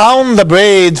 compound the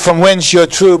braid from whence your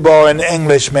true-born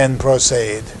Englishmen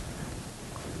proceed.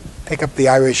 Pick up the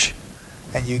Irish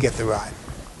and you get the rhyme.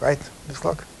 Right, Miss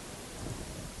Clark?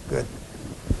 Good.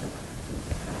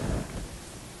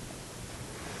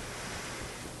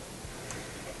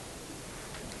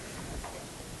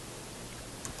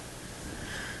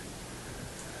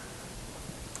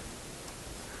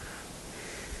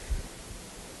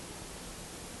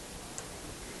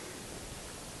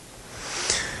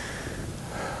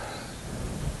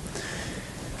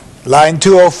 Line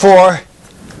 204,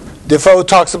 Defoe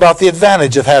talks about the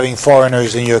advantage of having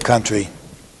foreigners in your country.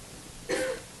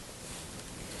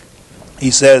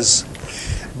 He says,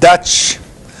 Dutch,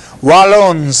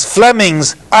 Wallons,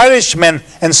 Flemings, Irishmen,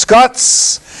 and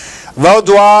Scots,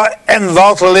 Vaudois and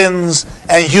Valtelins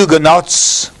and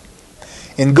Huguenots,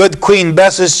 in good Queen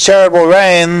Bess's charitable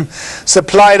reign,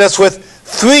 supplied us with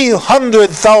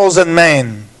 300,000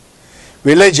 men.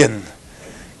 Religion,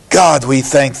 God, we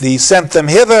thank thee, sent them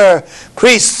hither,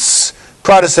 priests,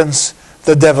 Protestants,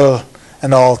 the devil,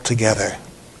 and all together.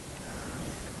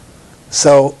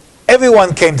 So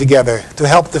everyone came together to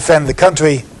help defend the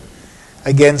country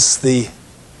against the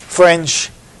French,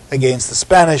 against the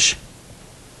Spanish.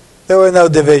 There were no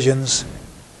divisions.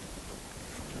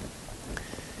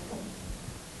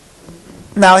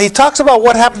 Now he talks about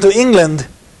what happened to England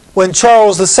when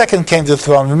Charles II came to the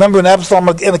throne. Remember in Absalom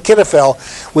and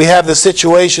Achitophel, we have the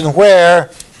situation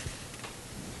where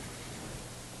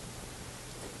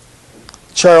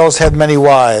Charles had many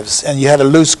wives, and you had a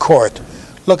loose court.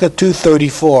 Look at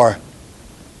 234.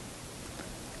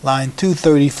 Line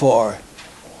 234.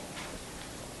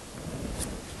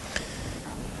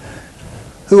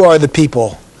 Who are the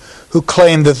people who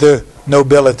claim that they're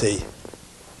nobility?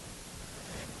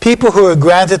 People who are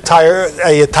granted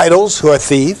titles, who are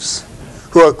thieves,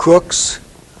 who are crooks,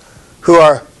 who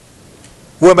are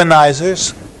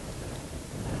womanizers.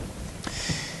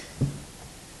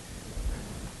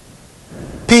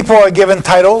 People are given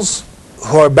titles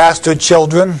who are bastard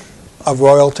children of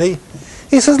royalty.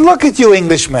 He says, look at you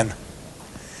Englishmen.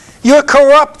 You're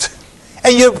corrupt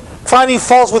and you're finding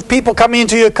faults with people coming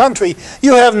into your country.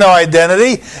 You have no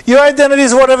identity. Your identity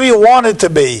is whatever you want it to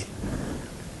be.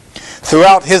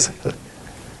 Throughout his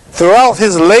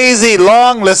lazy,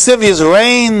 long, lascivious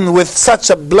reign, with such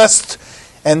a blessed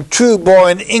and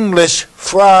true-born English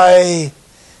fry,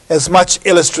 as much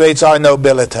illustrates our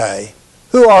nobility.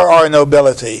 Who are our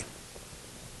nobility?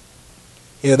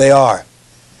 Here they are.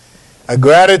 A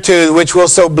gratitude which will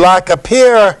so black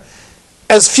appear,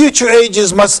 as future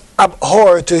ages must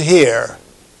abhor to hear,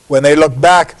 when they look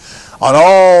back on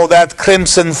all that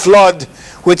crimson flood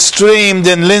which streamed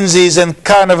in Lindsay's and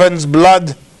Carnarvon's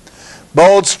blood.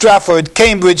 Bold Strafford,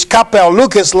 Cambridge, Capel,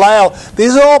 Lucas, Lisle,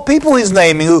 these are all people he's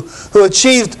naming who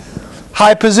achieved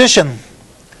high position,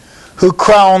 who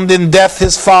crowned in death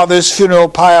his father's funeral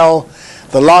pile,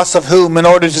 the loss of whom, in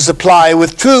order to supply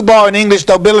with true-born English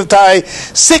nobility,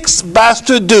 6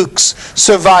 bastard dukes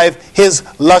survive his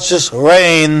luscious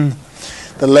reign,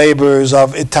 the labours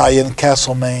of Italian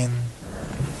Castlemaine.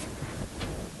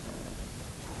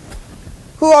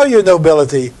 Who are your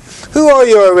nobility? Who are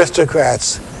your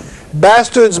aristocrats?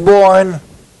 Bastards born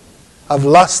of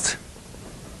lust?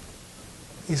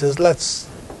 He says, let's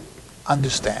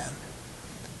understand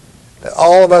that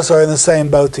all of us are in the same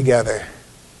boat together.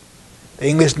 The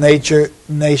English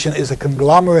nation is a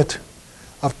conglomerate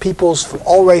of peoples from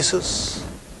all races,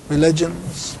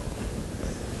 religions.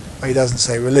 Well, he doesn't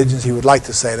say religions, he would like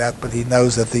to say that, but he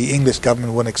knows that the English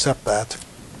government wouldn't accept that.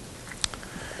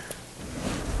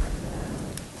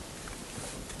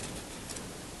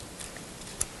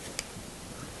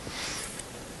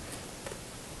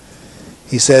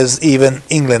 He says even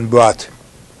England brought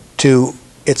to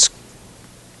its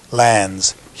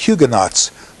lands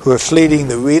Huguenots who are fleeing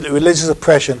the religious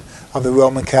oppression of the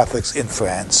Roman Catholics in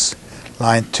France.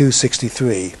 Line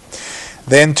 263.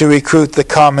 Then to recruit the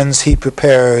commons he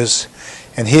prepares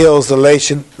and heals the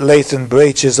latent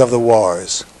breaches of the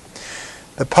wars.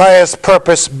 The pious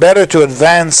purpose better to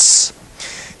advance,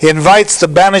 he invites the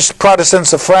banished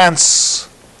Protestants of France.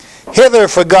 Hither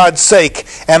for God's sake,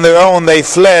 and their own they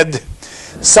fled,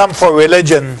 some for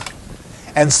religion,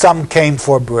 and some came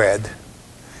for bread.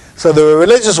 So there were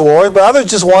religious wars, but others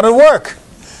just wanted work.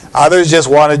 Others just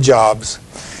wanted jobs.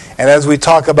 And as we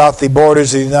talk about the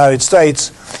borders of the United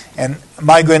States and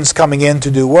migrants coming in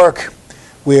to do work,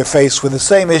 we are faced with the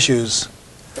same issues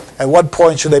At what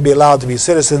point should they be allowed to be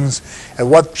citizens? At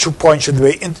what point should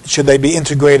they be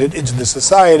integrated into the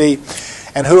society?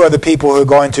 And who are the people who are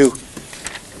going to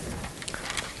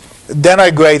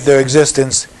denigrate their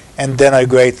existence and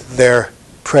denigrate their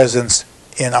presence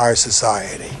in our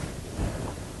society?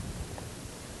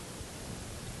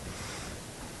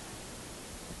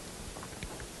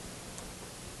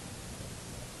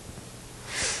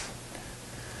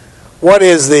 What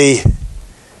is the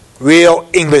real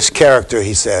English character,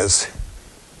 he says?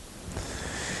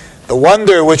 The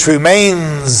wonder which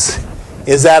remains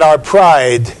is that our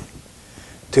pride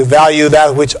to value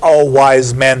that which all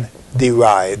wise men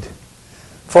deride.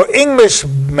 For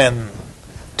Englishmen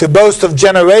to boast of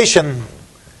generation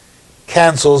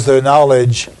cancels their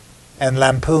knowledge and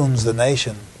lampoons the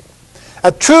nation.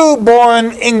 A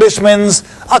true-born Englishman's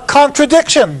a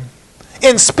contradiction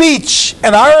in speech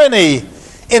and irony,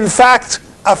 in fact,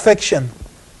 a fiction.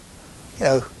 You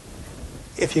know,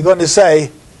 if you're going to say,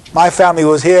 my family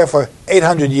was here for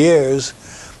 800 years,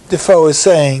 Defoe is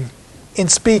saying, in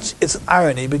speech, it's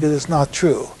irony because it's not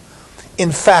true.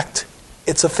 In fact,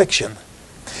 it's a fiction.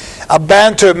 A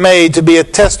banter made to be a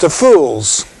test of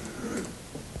fools,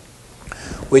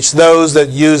 which those that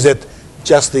use it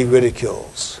justly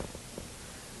ridicules.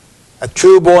 A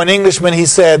true-born Englishman, he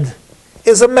said,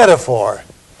 is a metaphor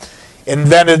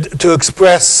invented to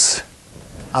express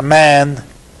a man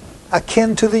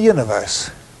akin to the universe.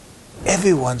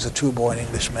 Everyone's a true-born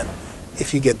Englishman,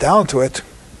 if you get down to it.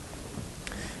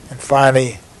 And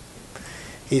finally,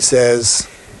 he says,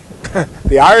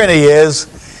 the irony is,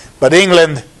 but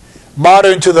England,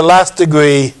 modern to the last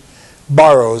degree,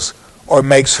 borrows or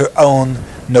makes her own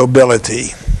nobility.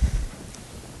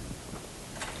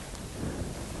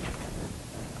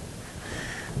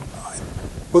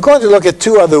 We're going to look at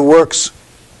two other works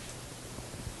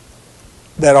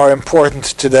that are important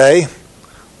today.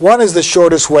 One is The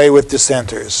Shortest Way with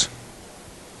Dissenters.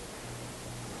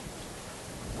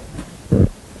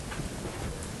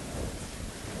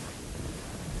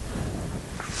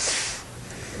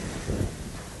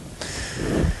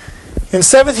 In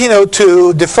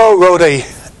 1702, Defoe wrote an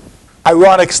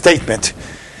ironic statement,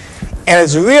 and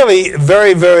it's really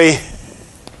very, very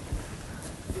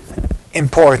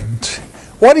important.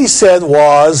 What he said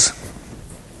was,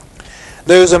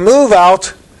 there's a move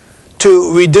out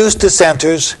to reduce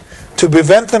dissenters, to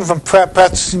prevent them from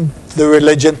practicing the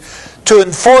religion, to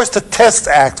enforce the Test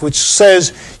Act, which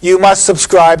says you must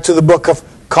subscribe to the Book of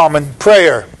Common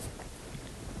Prayer.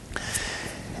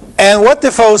 And what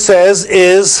Defoe says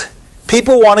is,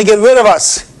 people want to get rid of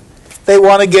us. They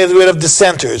want to get rid of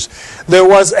dissenters. There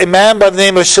was a man by the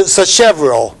name of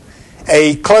Sacheverell,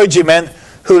 a clergyman,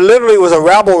 who literally was a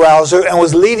rabble-rouser and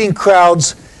was leading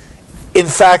crowds, in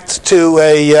fact, to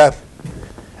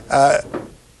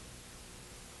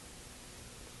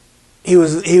he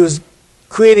was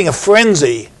creating a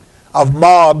frenzy of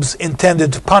mobs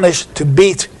intended to punish, to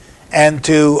beat, and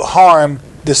to harm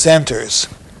dissenters.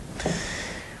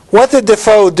 What did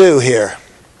Defoe do here?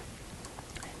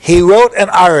 He wrote an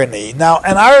irony. Now,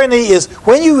 an irony is,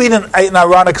 when you read an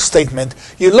ironic statement,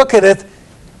 you look at it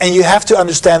and you have to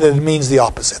understand that it means the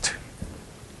opposite.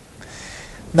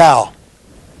 Now,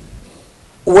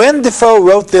 when Defoe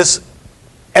wrote this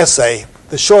essay,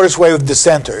 The Shortest Way with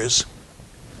Dissenters,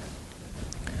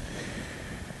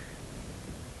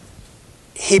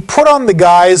 he put on the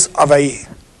guise of a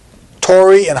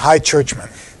Tory and high churchman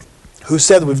who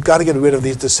said, we've got to get rid of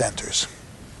these dissenters.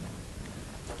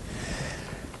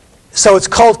 So it's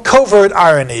called covert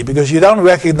irony, because you don't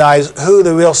recognize who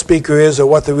the real speaker is or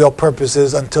what the real purpose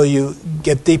is until you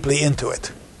get deeply into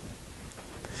it.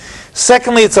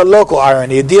 Secondly, it's a local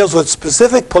irony. It deals with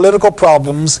specific political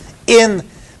problems in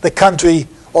the country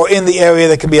or in the area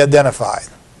that can be identified.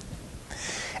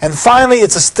 And finally,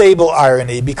 it's a stable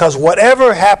irony, because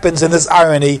whatever happens in this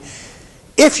irony,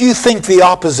 if you think the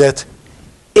opposite,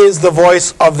 is the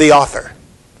voice of the author.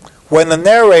 When the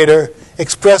narrator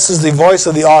expresses the voice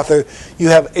of the author, you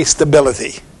have a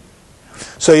stability.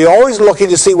 So you're always looking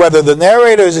to see whether the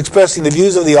narrator is expressing the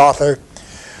views of the author,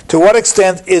 to what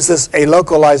extent is this a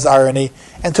localized irony,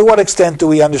 and to what extent do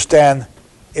we understand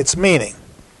its meaning.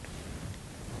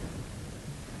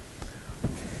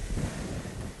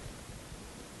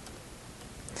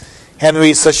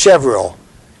 Henry Sacheverell,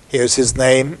 here's his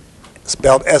name,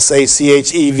 spelled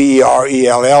Sacheverell.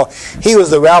 He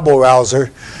was the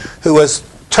rabble-rouser who was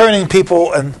turning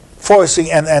people and forcing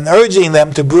and urging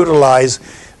them to brutalize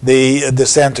the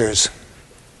dissenters.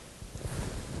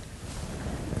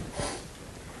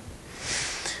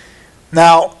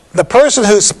 Now, the person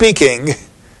who's speaking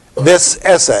this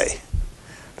essay,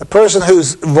 the person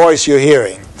whose voice you're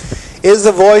hearing, is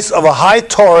the voice of a high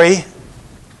Tory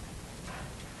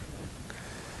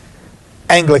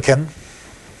Anglican,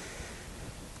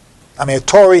 a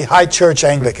Tory high church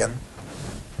Anglican,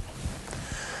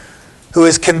 who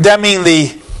is condemning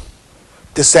the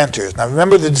dissenters. Now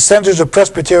remember, the dissenters are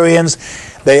Presbyterians.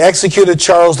 They executed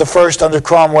Charles I under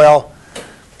Cromwell.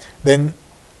 Then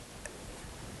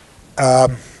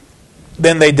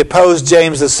they deposed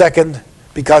James II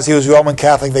because he was Roman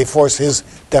Catholic. They forced his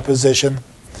deposition.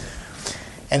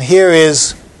 And here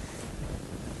is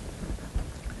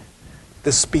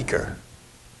the speaker,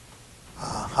 a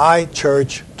high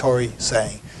church Tory,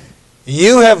 saying,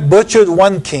 "You have butchered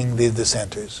one king, the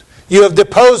dissenters. You have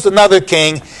deposed another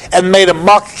king and made a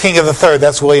mock king of the third."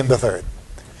 That's William III.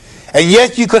 "And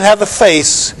yet you could have the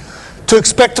face to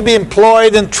expect to be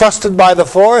employed and trusted by the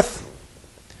fourth.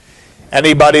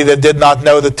 Anybody that did not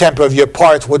know the temper of your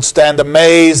part would stand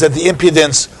amazed at the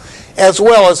impudence as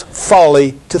well as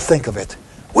folly to think of it.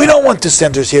 We don't want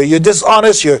dissenters here. You're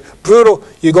dishonest, you're brutal,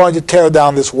 you're going to tear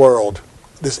down this world,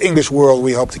 this English world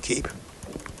we hope to keep."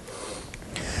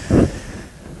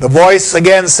 The voice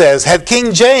again says, "Had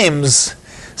King James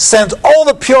sent all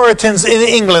the Puritans in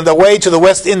England away to the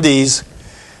West Indies,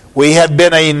 we had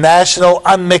been a national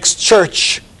unmixed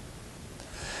church.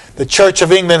 The Church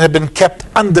of England had been kept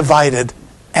undivided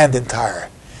and entire."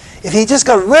 If he just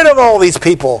got rid of all these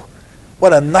people,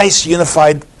 what a nice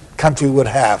unified country would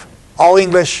have. All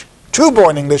English,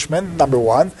 true-born Englishmen, number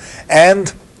one,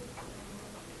 and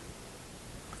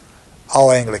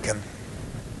all Anglican.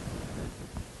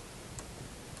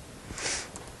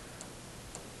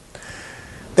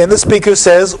 Then the speaker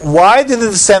says, why do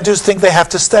the dissenters think they have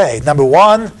to stay? Number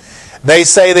one, they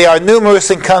say they are numerous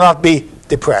and cannot be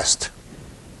depressed.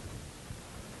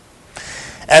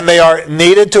 And they are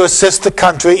needed to assist the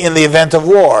country in the event of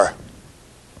war.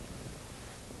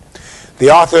 The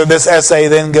author of this essay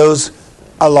then goes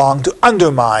along to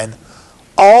undermine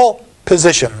all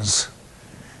positions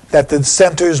that the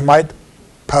dissenters might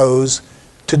pose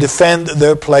to defend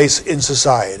their place in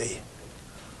society.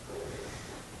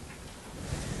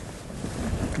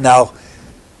 Now,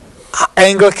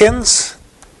 Anglicans,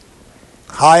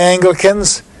 high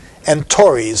Anglicans, and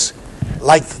Tories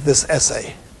liked this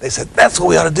essay. They said, that's what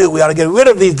we ought to do. We ought to get rid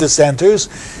of these dissenters.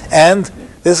 And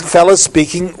this fellow's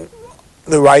speaking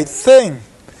the right thing.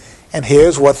 And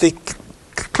here's what the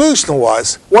conclusion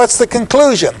was. What's the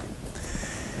conclusion?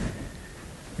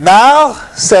 Now,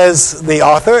 says the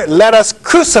author, let us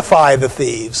crucify the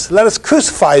thieves. Let us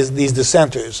crucify these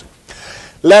dissenters.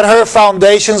 Let her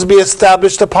foundations be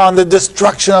established upon the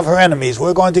destruction of her enemies.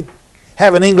 We're going to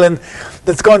have an England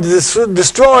that's going to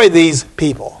destroy these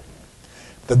people.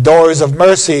 The doors of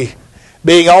mercy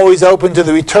being always open to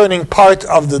the returning part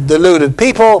of the deluded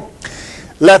people.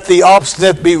 Let the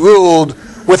obstinate be ruled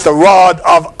with the rod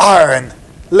of iron.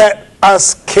 Let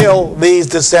us kill these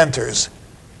dissenters.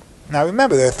 Now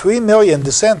remember, there are 3 million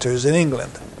dissenters in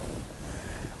England.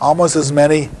 Almost as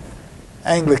many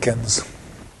Anglicans.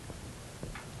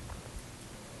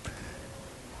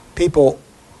 People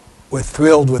were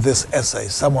thrilled with this essay.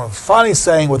 Someone was finally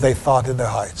saying what they thought in their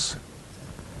hearts.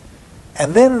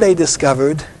 And then they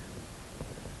discovered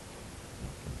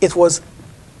it was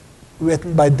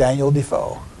written by Daniel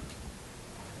Defoe.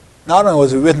 Not only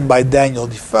was it written by Daniel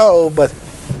Defoe, but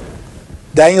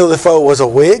Daniel Defoe was a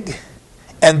Whig,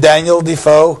 and Daniel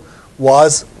Defoe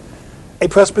was a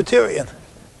Presbyterian.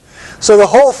 So the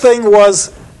whole thing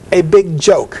was a big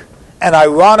joke, an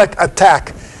ironic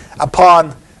attack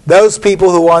upon those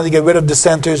people who wanted to get rid of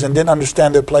dissenters and didn't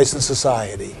understand their place in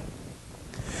society.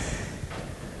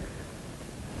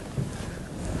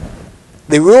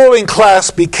 The ruling class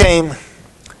became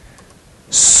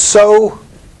so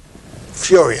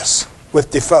furious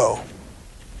with Defoe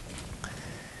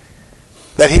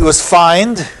that he was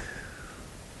fined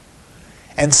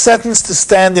and sentenced to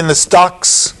stand in the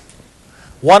stocks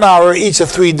 1 hour each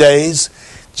of 3 days,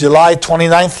 July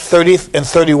 29th, 30th, and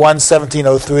 31,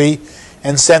 1703,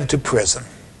 and sent to prison.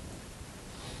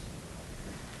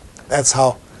 That's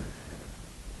how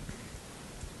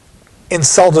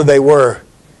insulted they were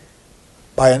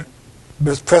by a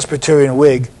Presbyterian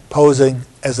Whig posing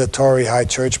as a Tory high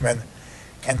churchman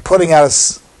and putting out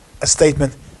a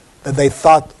statement that they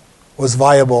thought was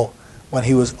viable when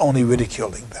he was only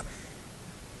ridiculing them.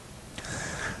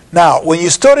 Now, when you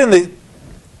stood in the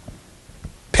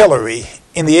pillory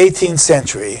in the 18th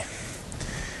century,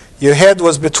 your head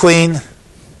was between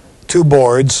 2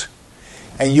 boards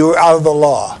and you were out of the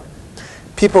law.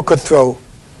 People could throw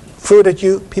fruit at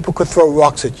you, people could throw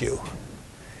rocks at you.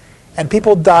 And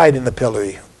people died in the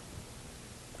pillory.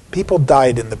 People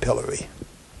died in the pillory.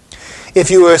 If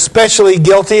you were especially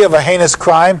guilty of a heinous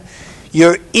crime,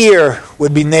 your ear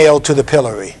would be nailed to the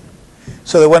pillory.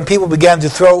 So that when people began to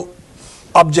throw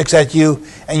objects at you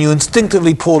and you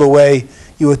instinctively pulled away,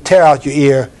 you would tear out your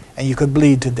ear and you could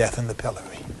bleed to death in the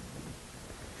pillory.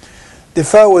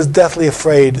 Defoe was deathly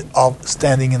afraid of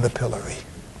standing in the pillory.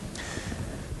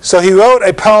 So he wrote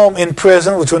a poem in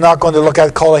prison, which we're not going to look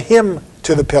at, called A Hymn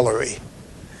to the Pillory.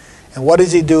 And what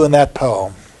does he do in that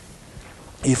poem?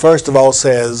 He first of all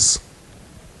says,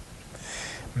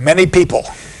 many people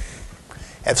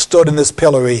have stood in this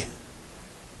pillory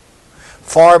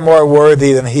far more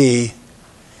worthy than he,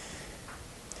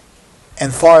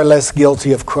 and far less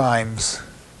guilty of crimes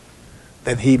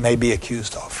than he may be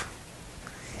accused of.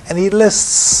 And he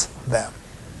lists them.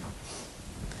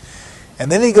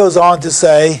 And then he goes on to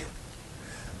say,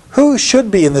 who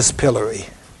should be in this pillory?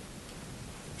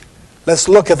 Let's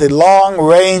look at the long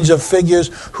range of figures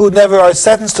who never are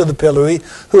sentenced to the pillory,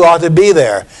 who ought to be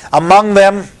there. Among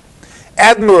them,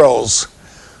 admirals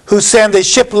who send a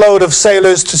shipload of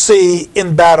sailors to sea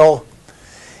in battle,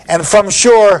 and from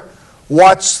shore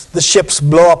watch the ships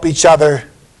blow up each other,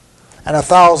 and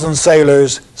 1,000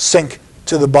 sailors sink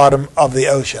to the bottom of the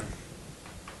ocean.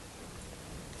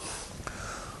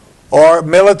 Or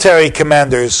military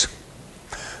commanders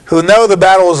who know the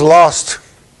battle is lost,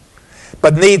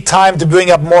 but need time to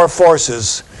bring up more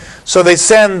forces. So they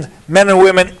send men and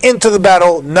women into the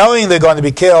battle knowing they're going to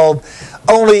be killed,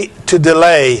 only to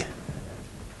delay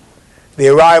the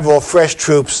arrival of fresh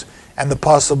troops and the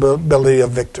possibility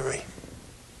of victory.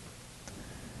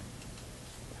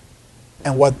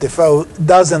 And what Defoe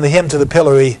does in the Hymn to the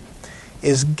Pillory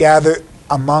is gather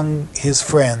among his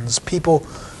friends people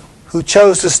who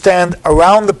chose to stand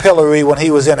around the pillory when he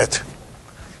was in it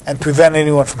and prevent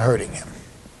anyone from hurting him.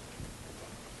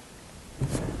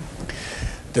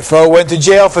 Defoe went to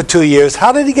jail for 2 years.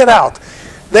 How did he get out?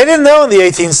 They didn't know in the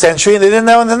 18th century, and they didn't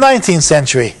know in the 19th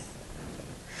century.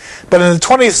 But in the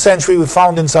 20th century, we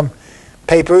found in some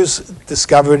papers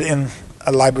discovered in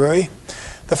a library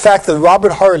the fact that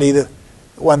Robert Harley,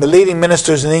 one of the leading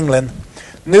ministers in England,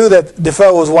 knew that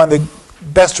Defoe was one of the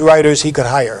best writers he could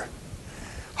hire.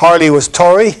 Harley was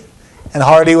Tory and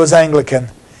Harley was Anglican,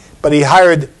 but he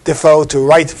hired Defoe to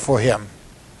write for him.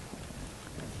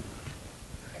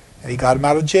 And he got him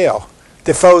out of jail.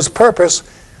 Defoe's purpose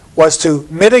was to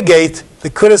mitigate the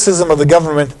criticism of the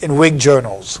government in Whig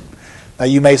journals. Now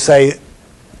you may say,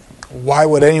 why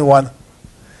would anyone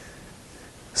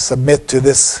submit to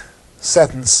this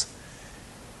sentence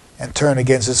and turn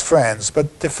against his friends?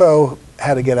 But Defoe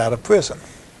had to get out of prison.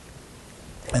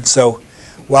 And so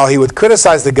while he would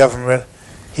criticize the government,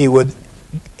 he would,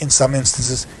 in some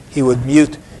instances, he would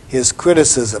mute his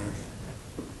criticism.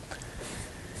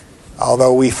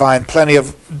 Although we find plenty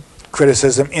of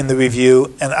criticism in the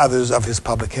Review and others of his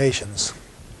publications.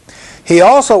 He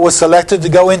also was selected to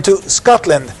go into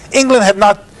Scotland. England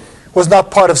was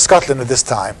not part of Scotland at this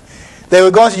time. They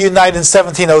were going to unite in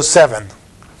 1707.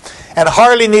 And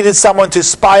Harley needed someone to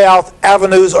spy out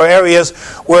avenues or areas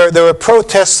where there were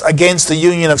protests against the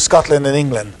union of Scotland and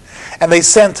England. And they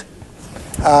sent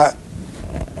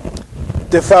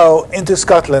Defoe into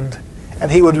Scotland,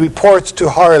 and he would report to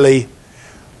Harley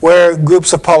where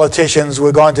groups of politicians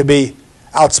were going to be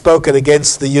outspoken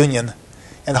against the union.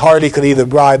 And Harley could either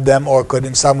bribe them or could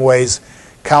in some ways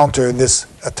counter this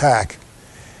attack.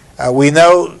 We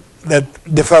know that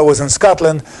Defoe was in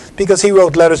Scotland because he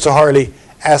wrote letters to Harley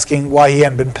asking why he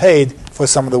hadn't been paid for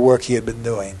some of the work he had been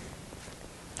doing.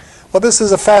 Well, this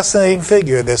is a fascinating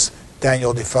figure, this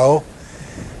Daniel Defoe.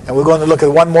 And we're going to look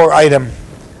at one more item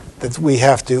that we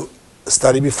have to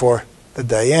study before the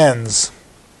day ends.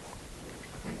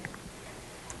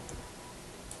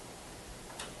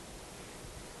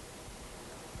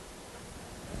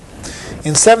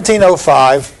 In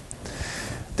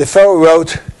 1705, Defoe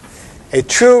wrote A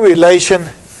True Relation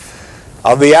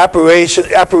of the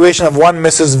Apparition of one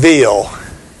Mrs. Veal,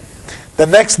 the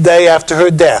next day after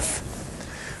her death,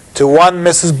 to one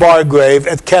Mrs. Bargrave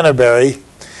at Canterbury,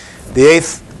 the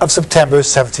 8th of September,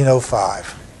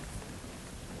 1705.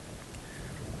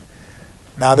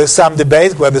 Now there's some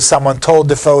debate whether someone told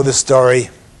Defoe this story,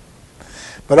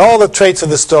 but all the traits of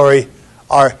the story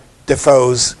are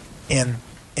Defoe's in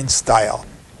style.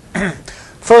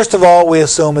 First of all, we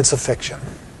assume it's a fiction.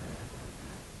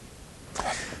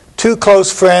 Two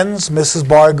close friends, Mrs.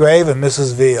 Bargrave and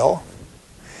Mrs. Veal,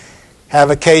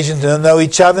 have occasion to know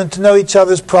each other and to know each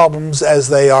other's problems as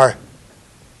they are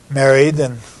married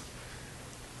and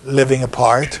living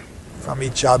apart from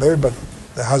each other, but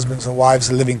the husbands and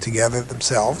wives are living together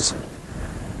themselves.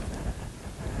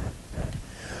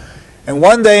 And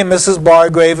one day Mrs.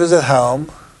 Bargrave is at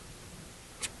home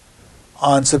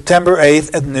on September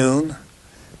 8th at noon,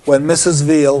 when Mrs.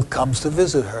 Veal comes to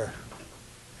visit her.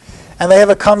 And they have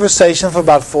a conversation for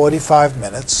about 45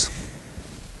 minutes.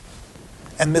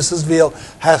 And Mrs. Veal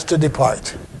has to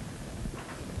depart.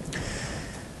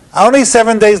 Only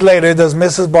 7 days later does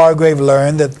Mrs. Bargrave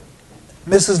learn that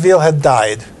Mrs. Veal had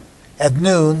died at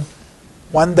noon,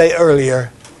 1 day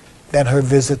earlier than her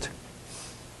visit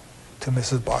to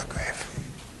Mrs. Bargrave.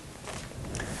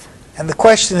 And the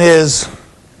question is,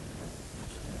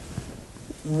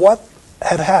 what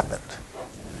had happened?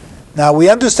 Now, we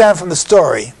understand from the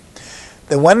story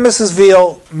that when Mrs.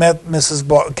 Veal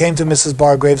came to Mrs.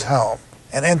 Bargrave's home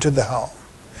and entered the home,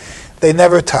 they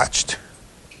never touched.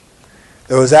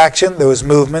 There was action, there was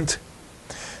movement,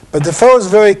 but Defoe is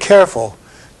very careful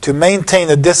to maintain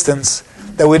a distance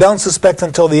that we don't suspect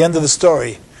until the end of the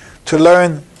story, to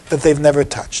learn that they've never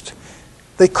touched.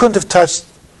 They couldn't have touched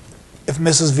if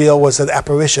Mrs. Veal was an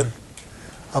apparition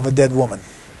of a dead woman.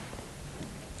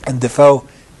 And Defoe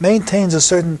maintains a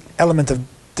certain element of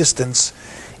distance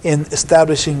in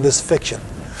establishing this fiction.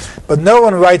 But no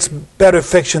one writes better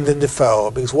fiction than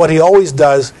Defoe, because what he always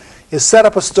does is set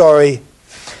up a story,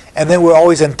 and then we're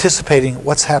always anticipating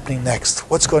what's happening next,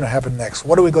 what's going to happen next,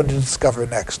 what are we going to discover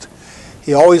next.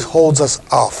 He always holds us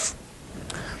off.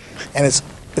 And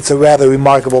it's a rather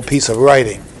remarkable piece of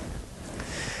writing.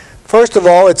 First of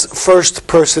all, it's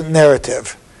first-person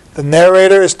narrative. The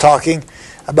narrator is talking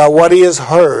about what he has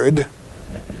heard.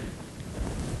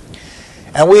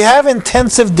 And we have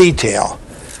intensive detail.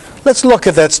 Let's look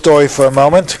at that story for a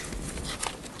moment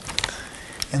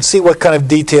and see what kind of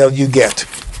detail you get.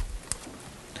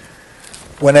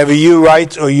 Whenever you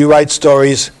write or you write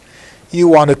stories, you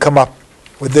want to come up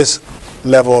with this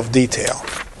level of detail.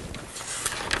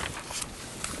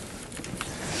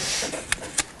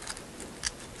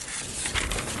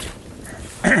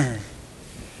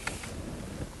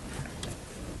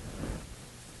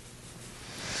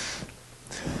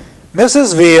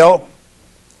 Mrs. Veal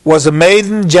was a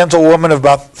maiden gentlewoman of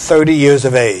about 30 years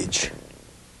of age.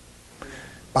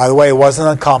 By the way, it wasn't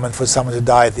uncommon for someone to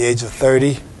die at the age of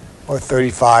 30 or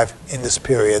 35 in this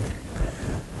period.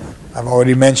 I've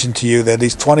already mentioned to you that at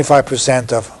least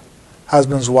 25% of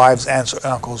husbands, wives, aunts, or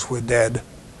uncles were dead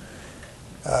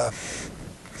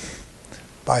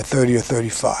by 30 or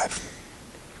 35.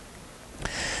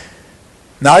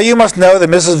 Now you must know that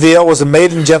Mrs. Veal was a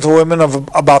maiden gentlewoman of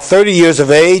about 30 years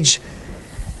of age,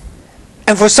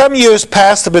 and for some years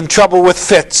past had been troubled with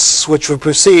fits, which were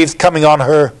perceived coming on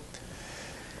her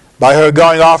by her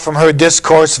going off from her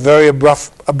discourse very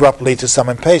abruptly to some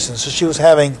impatience. So she was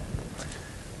having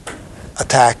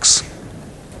attacks.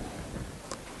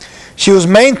 She was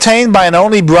maintained by an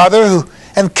only brother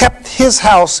and kept his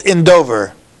house in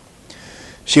Dover.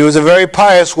 She was a very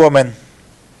pious woman,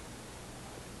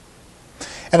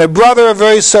 and her brother a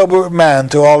very sober man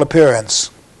to all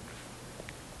appearance.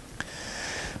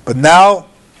 But now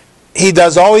he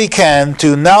does all he can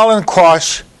to null and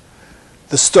quash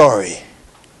the story.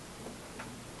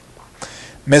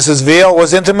 Mrs. Veal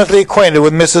was intimately acquainted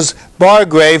with Mrs.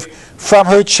 Bargrave from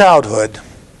her childhood.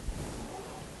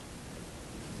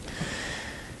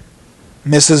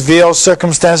 Mrs. Veal's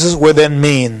circumstances were then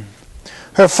mean.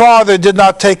 Her father did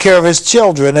not take care of his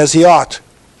children as he ought,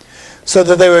 so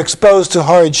that they were exposed to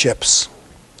hardships.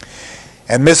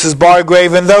 And Mrs.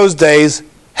 Bargrave in those days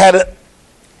had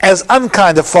as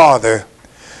unkind a father,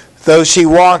 though she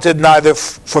wanted neither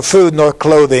for food nor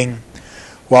clothing,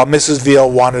 while Mrs. Veal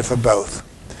wanted for both.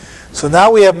 So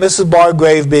now we have Mrs.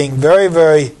 Bargrave being very,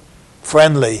 very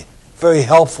friendly, very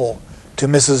helpful to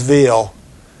Mrs. Veal,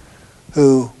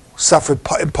 who suffered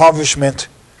impoverishment,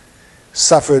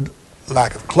 suffered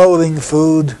lack of clothing,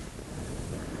 food.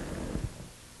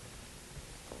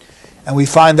 And we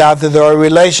find out that there are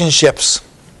relationships.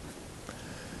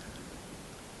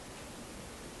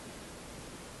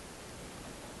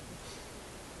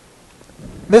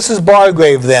 Mrs.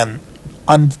 Bargrave then,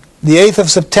 on the 8th of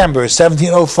September,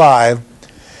 1705,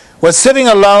 was sitting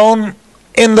alone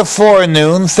in the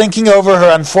forenoon, thinking over her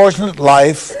unfortunate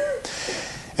life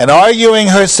and arguing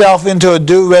herself into a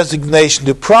due resignation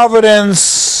to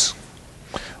Providence,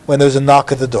 when there was a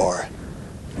knock at the door.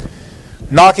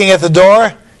 Knocking at the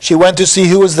door, she went to see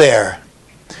who was there,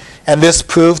 and this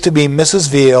proved to be Mrs.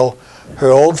 Veal, her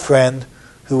old friend,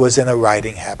 who was in a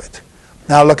riding habit.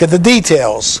 Now look at the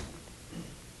details.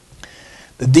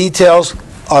 The details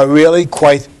are really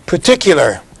quite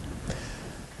particular.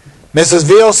 Mrs.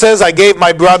 Veal says, I gave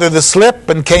my brother the slip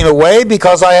and came away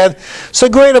because I had so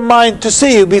great a mind to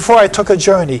see you before I took a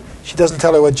journey. She doesn't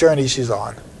tell her what journey she's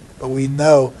on, but we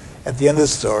know at the end of the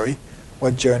story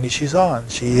what journey she's on.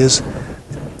 She is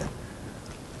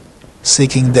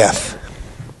seeking death.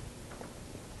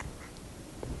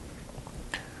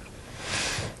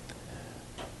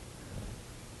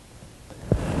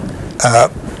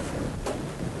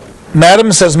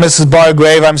 Madam, says Mrs.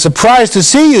 Bargrave, I'm surprised to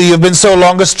see you. You've been so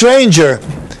long a stranger.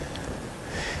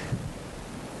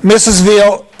 Mrs.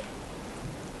 Veal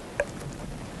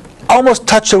almost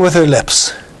touched her with her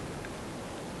lips.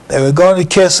 They were going to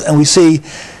kiss, and we see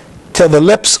till the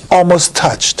lips almost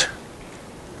touched.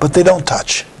 But they don't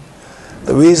touch.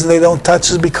 The reason they don't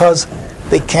touch is because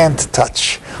they can't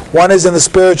touch. One is in the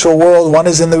spiritual world, one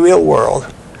is in the real world.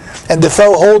 And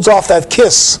Defoe holds off that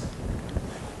kiss,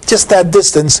 just that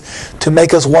distance, to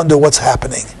make us wonder what's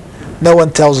happening. No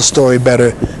one tells a story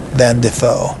better than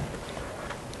Defoe.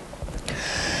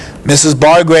 Mrs.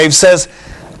 Bargrave says,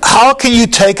 how can you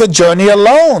take a journey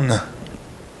alone?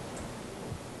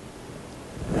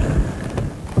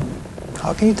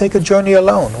 How can you take a journey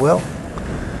alone? Well,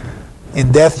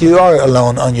 in death you are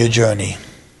alone on your journey.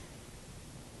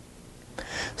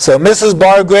 So Mrs.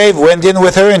 Bargrave went in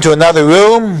with her into another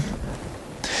room,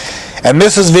 and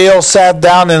Mrs. Veal sat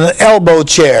down in an elbow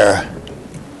chair.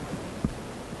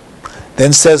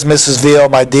 Then says Mrs. Veal,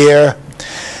 my dear,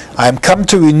 I am come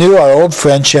to renew our old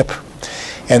friendship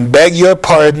and beg your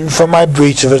pardon for my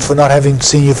breach of it, for not having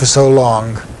seen you for so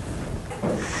long.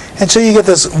 And so you get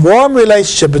this warm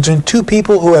relationship between two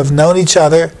people who have known each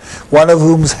other, one of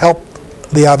whom's helped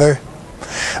the other,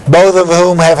 both of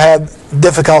whom have had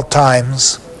difficult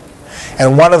times,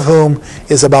 and one of whom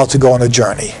is about to go on a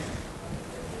journey.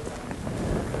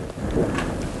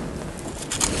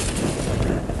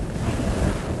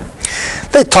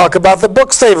 They talk about the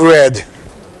books they've read.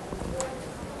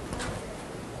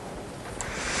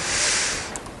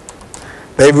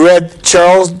 They've read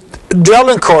Charles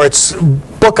Drelincourt's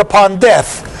book upon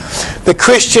death, The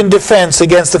Christian Defense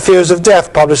Against the Fears of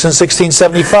Death, published in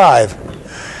 1675.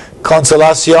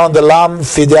 Consolation de l'âme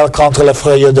fidèle contre le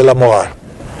frayeur de la mort.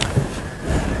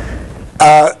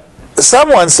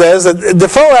 Someone says that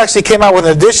Defoe actually came out with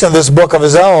an edition of this book of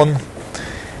his own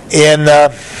in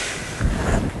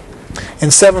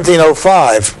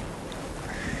 1705.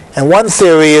 And one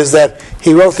theory is that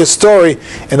he wrote this story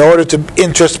in order to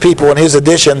interest people in his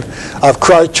edition of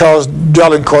Charles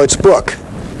Drelincourt's book.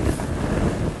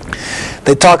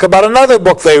 They talk about another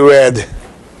book they read,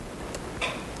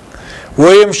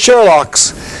 William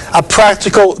Sherlock's A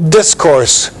Practical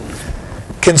Discourse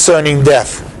Concerning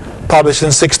Death, published in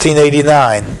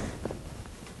 1689.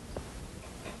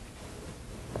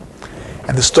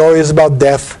 And the story is about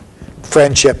death,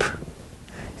 friendship,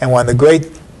 and one of the great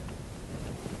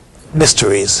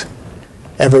mysteries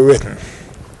ever written,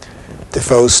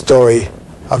 Defoe's story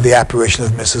of the apparition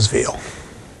of Mrs. Veal.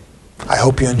 I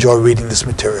hope you enjoy reading this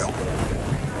material.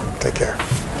 Take care.